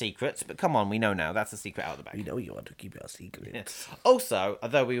keep your secrets, but come on, we know now. That's a secret out of the bag. We know you want to keep it a secret. Yeah. Also,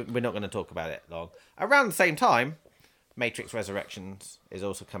 although we're not going to talk about it long, around the same time, Matrix Resurrections is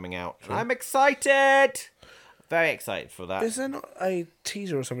also coming out. Sure. I'm excited! Very excited for that. Is there not a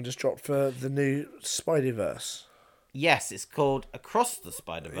teaser or something just dropped for the new Spideyverse? Yes, it's called Across the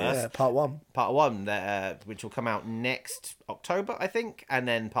Spider-Verse. Yeah, part 1. Part 1, which will come out next October, I think, and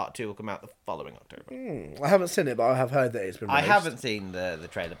then part 2 will come out the following October. I haven't seen it, but I have heard that it's been released. I haven't seen the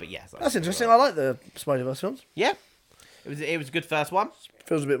trailer, but yes. That's interesting. I like the Spideyverse films. Yeah. It was a good first one.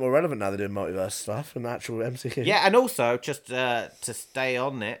 Feels a bit more relevant now they're doing multiverse stuff and actual MCU. Yeah, and also, just to stay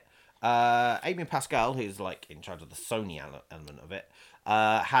on it, Amy Pascal, who's like in charge of the Sony element of it,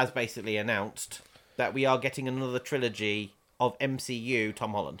 has basically announced that we are getting another trilogy of MCU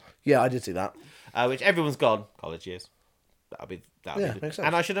Tom Holland. Yeah, I did see that. Which everyone's gone college years. That'll be good. Makes sense.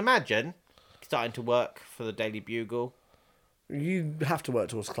 And I should imagine starting to work for the Daily Bugle. You have to work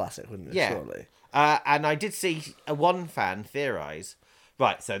towards classic, wouldn't you? Yeah. Surely. And I did see one fan theorise.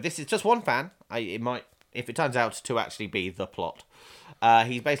 Right, so this is just one fan. It might, if it turns out to actually be the plot.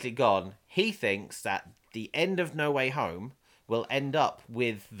 He's basically gone. He thinks that the end of No Way Home will end up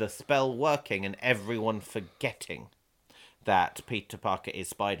with the spell working and everyone forgetting that Peter Parker is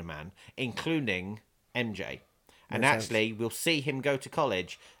Spider-Man, including MJ. And actually, we'll see him go to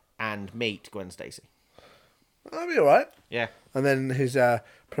college and meet Gwen Stacy. That'll be all right. Yeah. And then his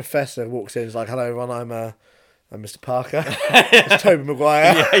professor walks in and is like, hello, everyone, I'm Mr. Parker. It's Tobey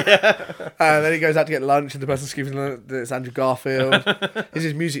Maguire. And then he goes out to get lunch and the person screaming, it's Andrew Garfield. He's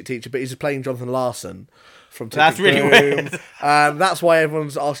his music teacher, but he's playing Jonathan Larson. from Tick That's Tick really Boom. weird. That's why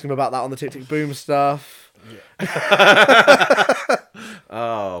everyone's asking about that on the Tick Tick Boom stuff.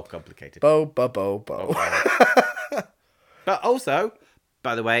 Oh, complicated. Bo, bo, bo, bo. But also,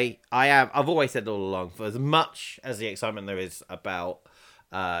 by the way, I've always said all along, for as much as the excitement there is about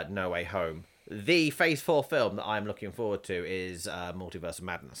No Way Home, the Phase 4 film that I'm looking forward to is Multiverse of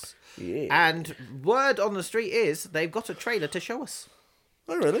Madness. Yeah. And word on the street is they've got a trailer to show us.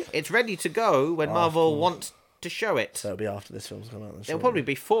 Oh, really? It's ready to go when Marvel wants to show it. So it'll be after this film's come out. It'll probably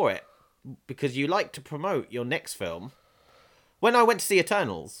be for it, because you like to promote your next film. When I went to see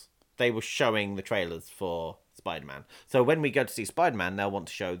Eternals, they were showing the trailers for Spider-Man. So when we go to see Spider-Man, they'll want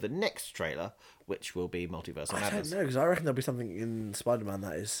to show the next trailer, which will be Multiverse of I Madness. don't know, because I reckon there'll be something in Spider-Man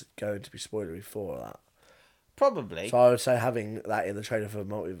that is going to be spoilery for that. Probably. So I would say having that in the trailer for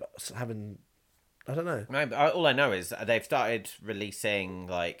Multiverse, I don't know. No, but all I know is they've started releasing,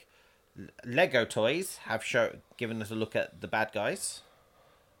 like, Lego toys have given us a look at the bad guys.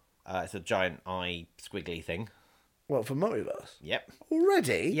 It's a giant eye squiggly thing. What, for Multiverse? Yep.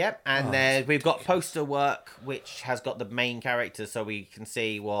 Already? Yep, and we've got poster work which has got the main characters, so we can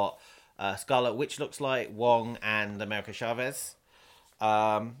see what Scarlet Witch looks like, Wong and America Chavez.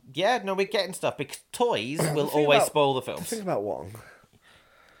 We're getting stuff, because toys will always spoil the films. Think about Wong.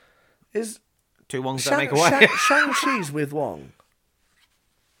 Is Two Wongs don't make a way. Shang-Chi's with Wong?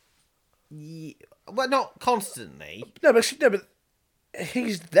 Well, not constantly. No, but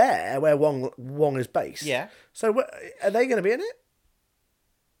he's there where Wong is based. Yeah. So are they going to be in it?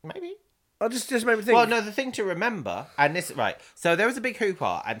 Maybe. I just made me think. Well, no, the thing to remember, and this, right, so there was a big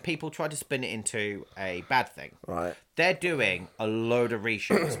hoopla, and people tried to spin it into a bad thing. Right. They're doing a load of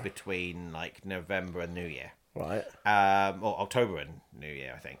reshoots between, like, November and New Year. Right. Or October and New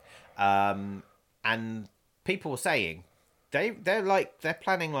Year, I think. And people were saying they're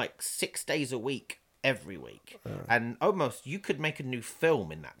planning like 6 days a week every week, and almost you could make a new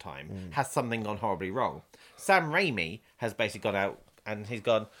film in that time. Has something gone horribly wrong? Sam Raimi has basically gone out and he's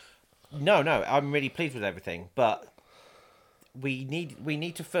gone, no, I'm really pleased with everything, but we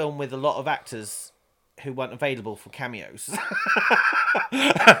need to film with a lot of actors who weren't available for cameos.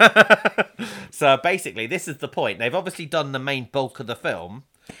 So basically, this is the point. They've obviously done the main bulk of the film,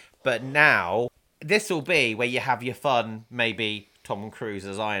 but now this will be where you have your fun, maybe Tom Cruise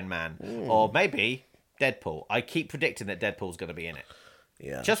as Iron Man, or maybe Deadpool. I keep predicting that Deadpool's going to be in it.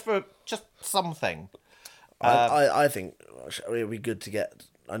 Yeah. Just something. I think it would be good to get.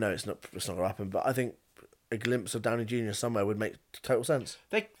 I know it's not going to happen, but I think a glimpse of Downey Jr. somewhere would make total sense.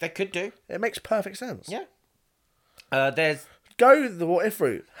 They could do. It makes perfect sense. Yeah. There's Go the what if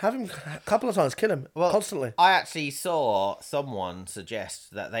route. Have him a couple of times, kill him constantly. I actually saw someone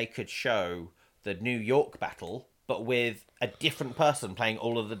suggest that they could show the New York battle, but with a different person playing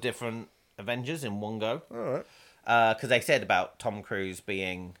all of the different Avengers in one go. All right. Because they said about Tom Cruise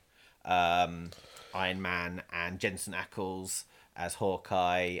being Iron Man and Jensen Ackles as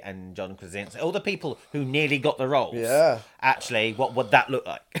Hawkeye and John Krasinski, all the people who nearly got the roles. Yeah. Actually, what would that look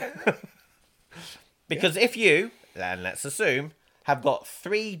like? Because if you, and let's assume, have got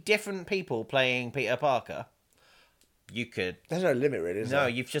 3 different people playing Peter Parker, you could... There's no limit, really, is there? No,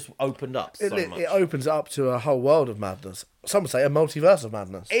 you've just opened up so much. It opens up to a whole world of madness. Some would say a multiverse of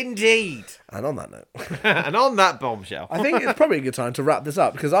madness. Indeed. And on that note, And on that bombshell. I think it's probably a good time to wrap this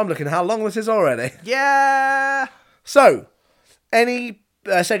up, because I'm looking how long this is already. Yeah. So, any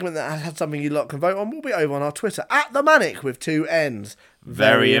segment that has had something you lot can vote on will be over on our Twitter, @TheManic with 2 N's.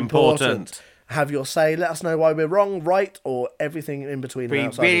 Very important. Have your say. Let us know why we're wrong, right, or everything in between. We and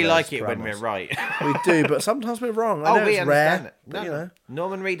outside really of like those it when parameters. we're right. We do, but sometimes we're wrong. I know we it's understand rare, it. but, No.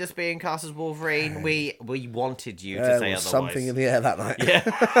 Norman Reedus being cast as Wolverine, we wanted you to there say was otherwise. something in the air that night.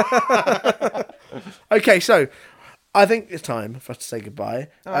 Yeah. Okay, so I think it's time for us to say goodbye.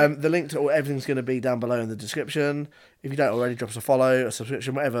 The link to everything's going to be down below in the description. If you don't already, drop us a follow, a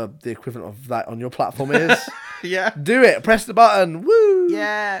subscription, whatever the equivalent of that on your platform is. Yeah. Do it. Press the button. Woo!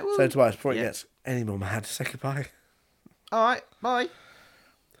 Yeah. Woo. So, Tobias, before it gets any more mad, say goodbye. All right. Bye.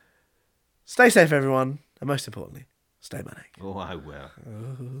 Stay safe, everyone. And most importantly, stay manic. Oh, I will.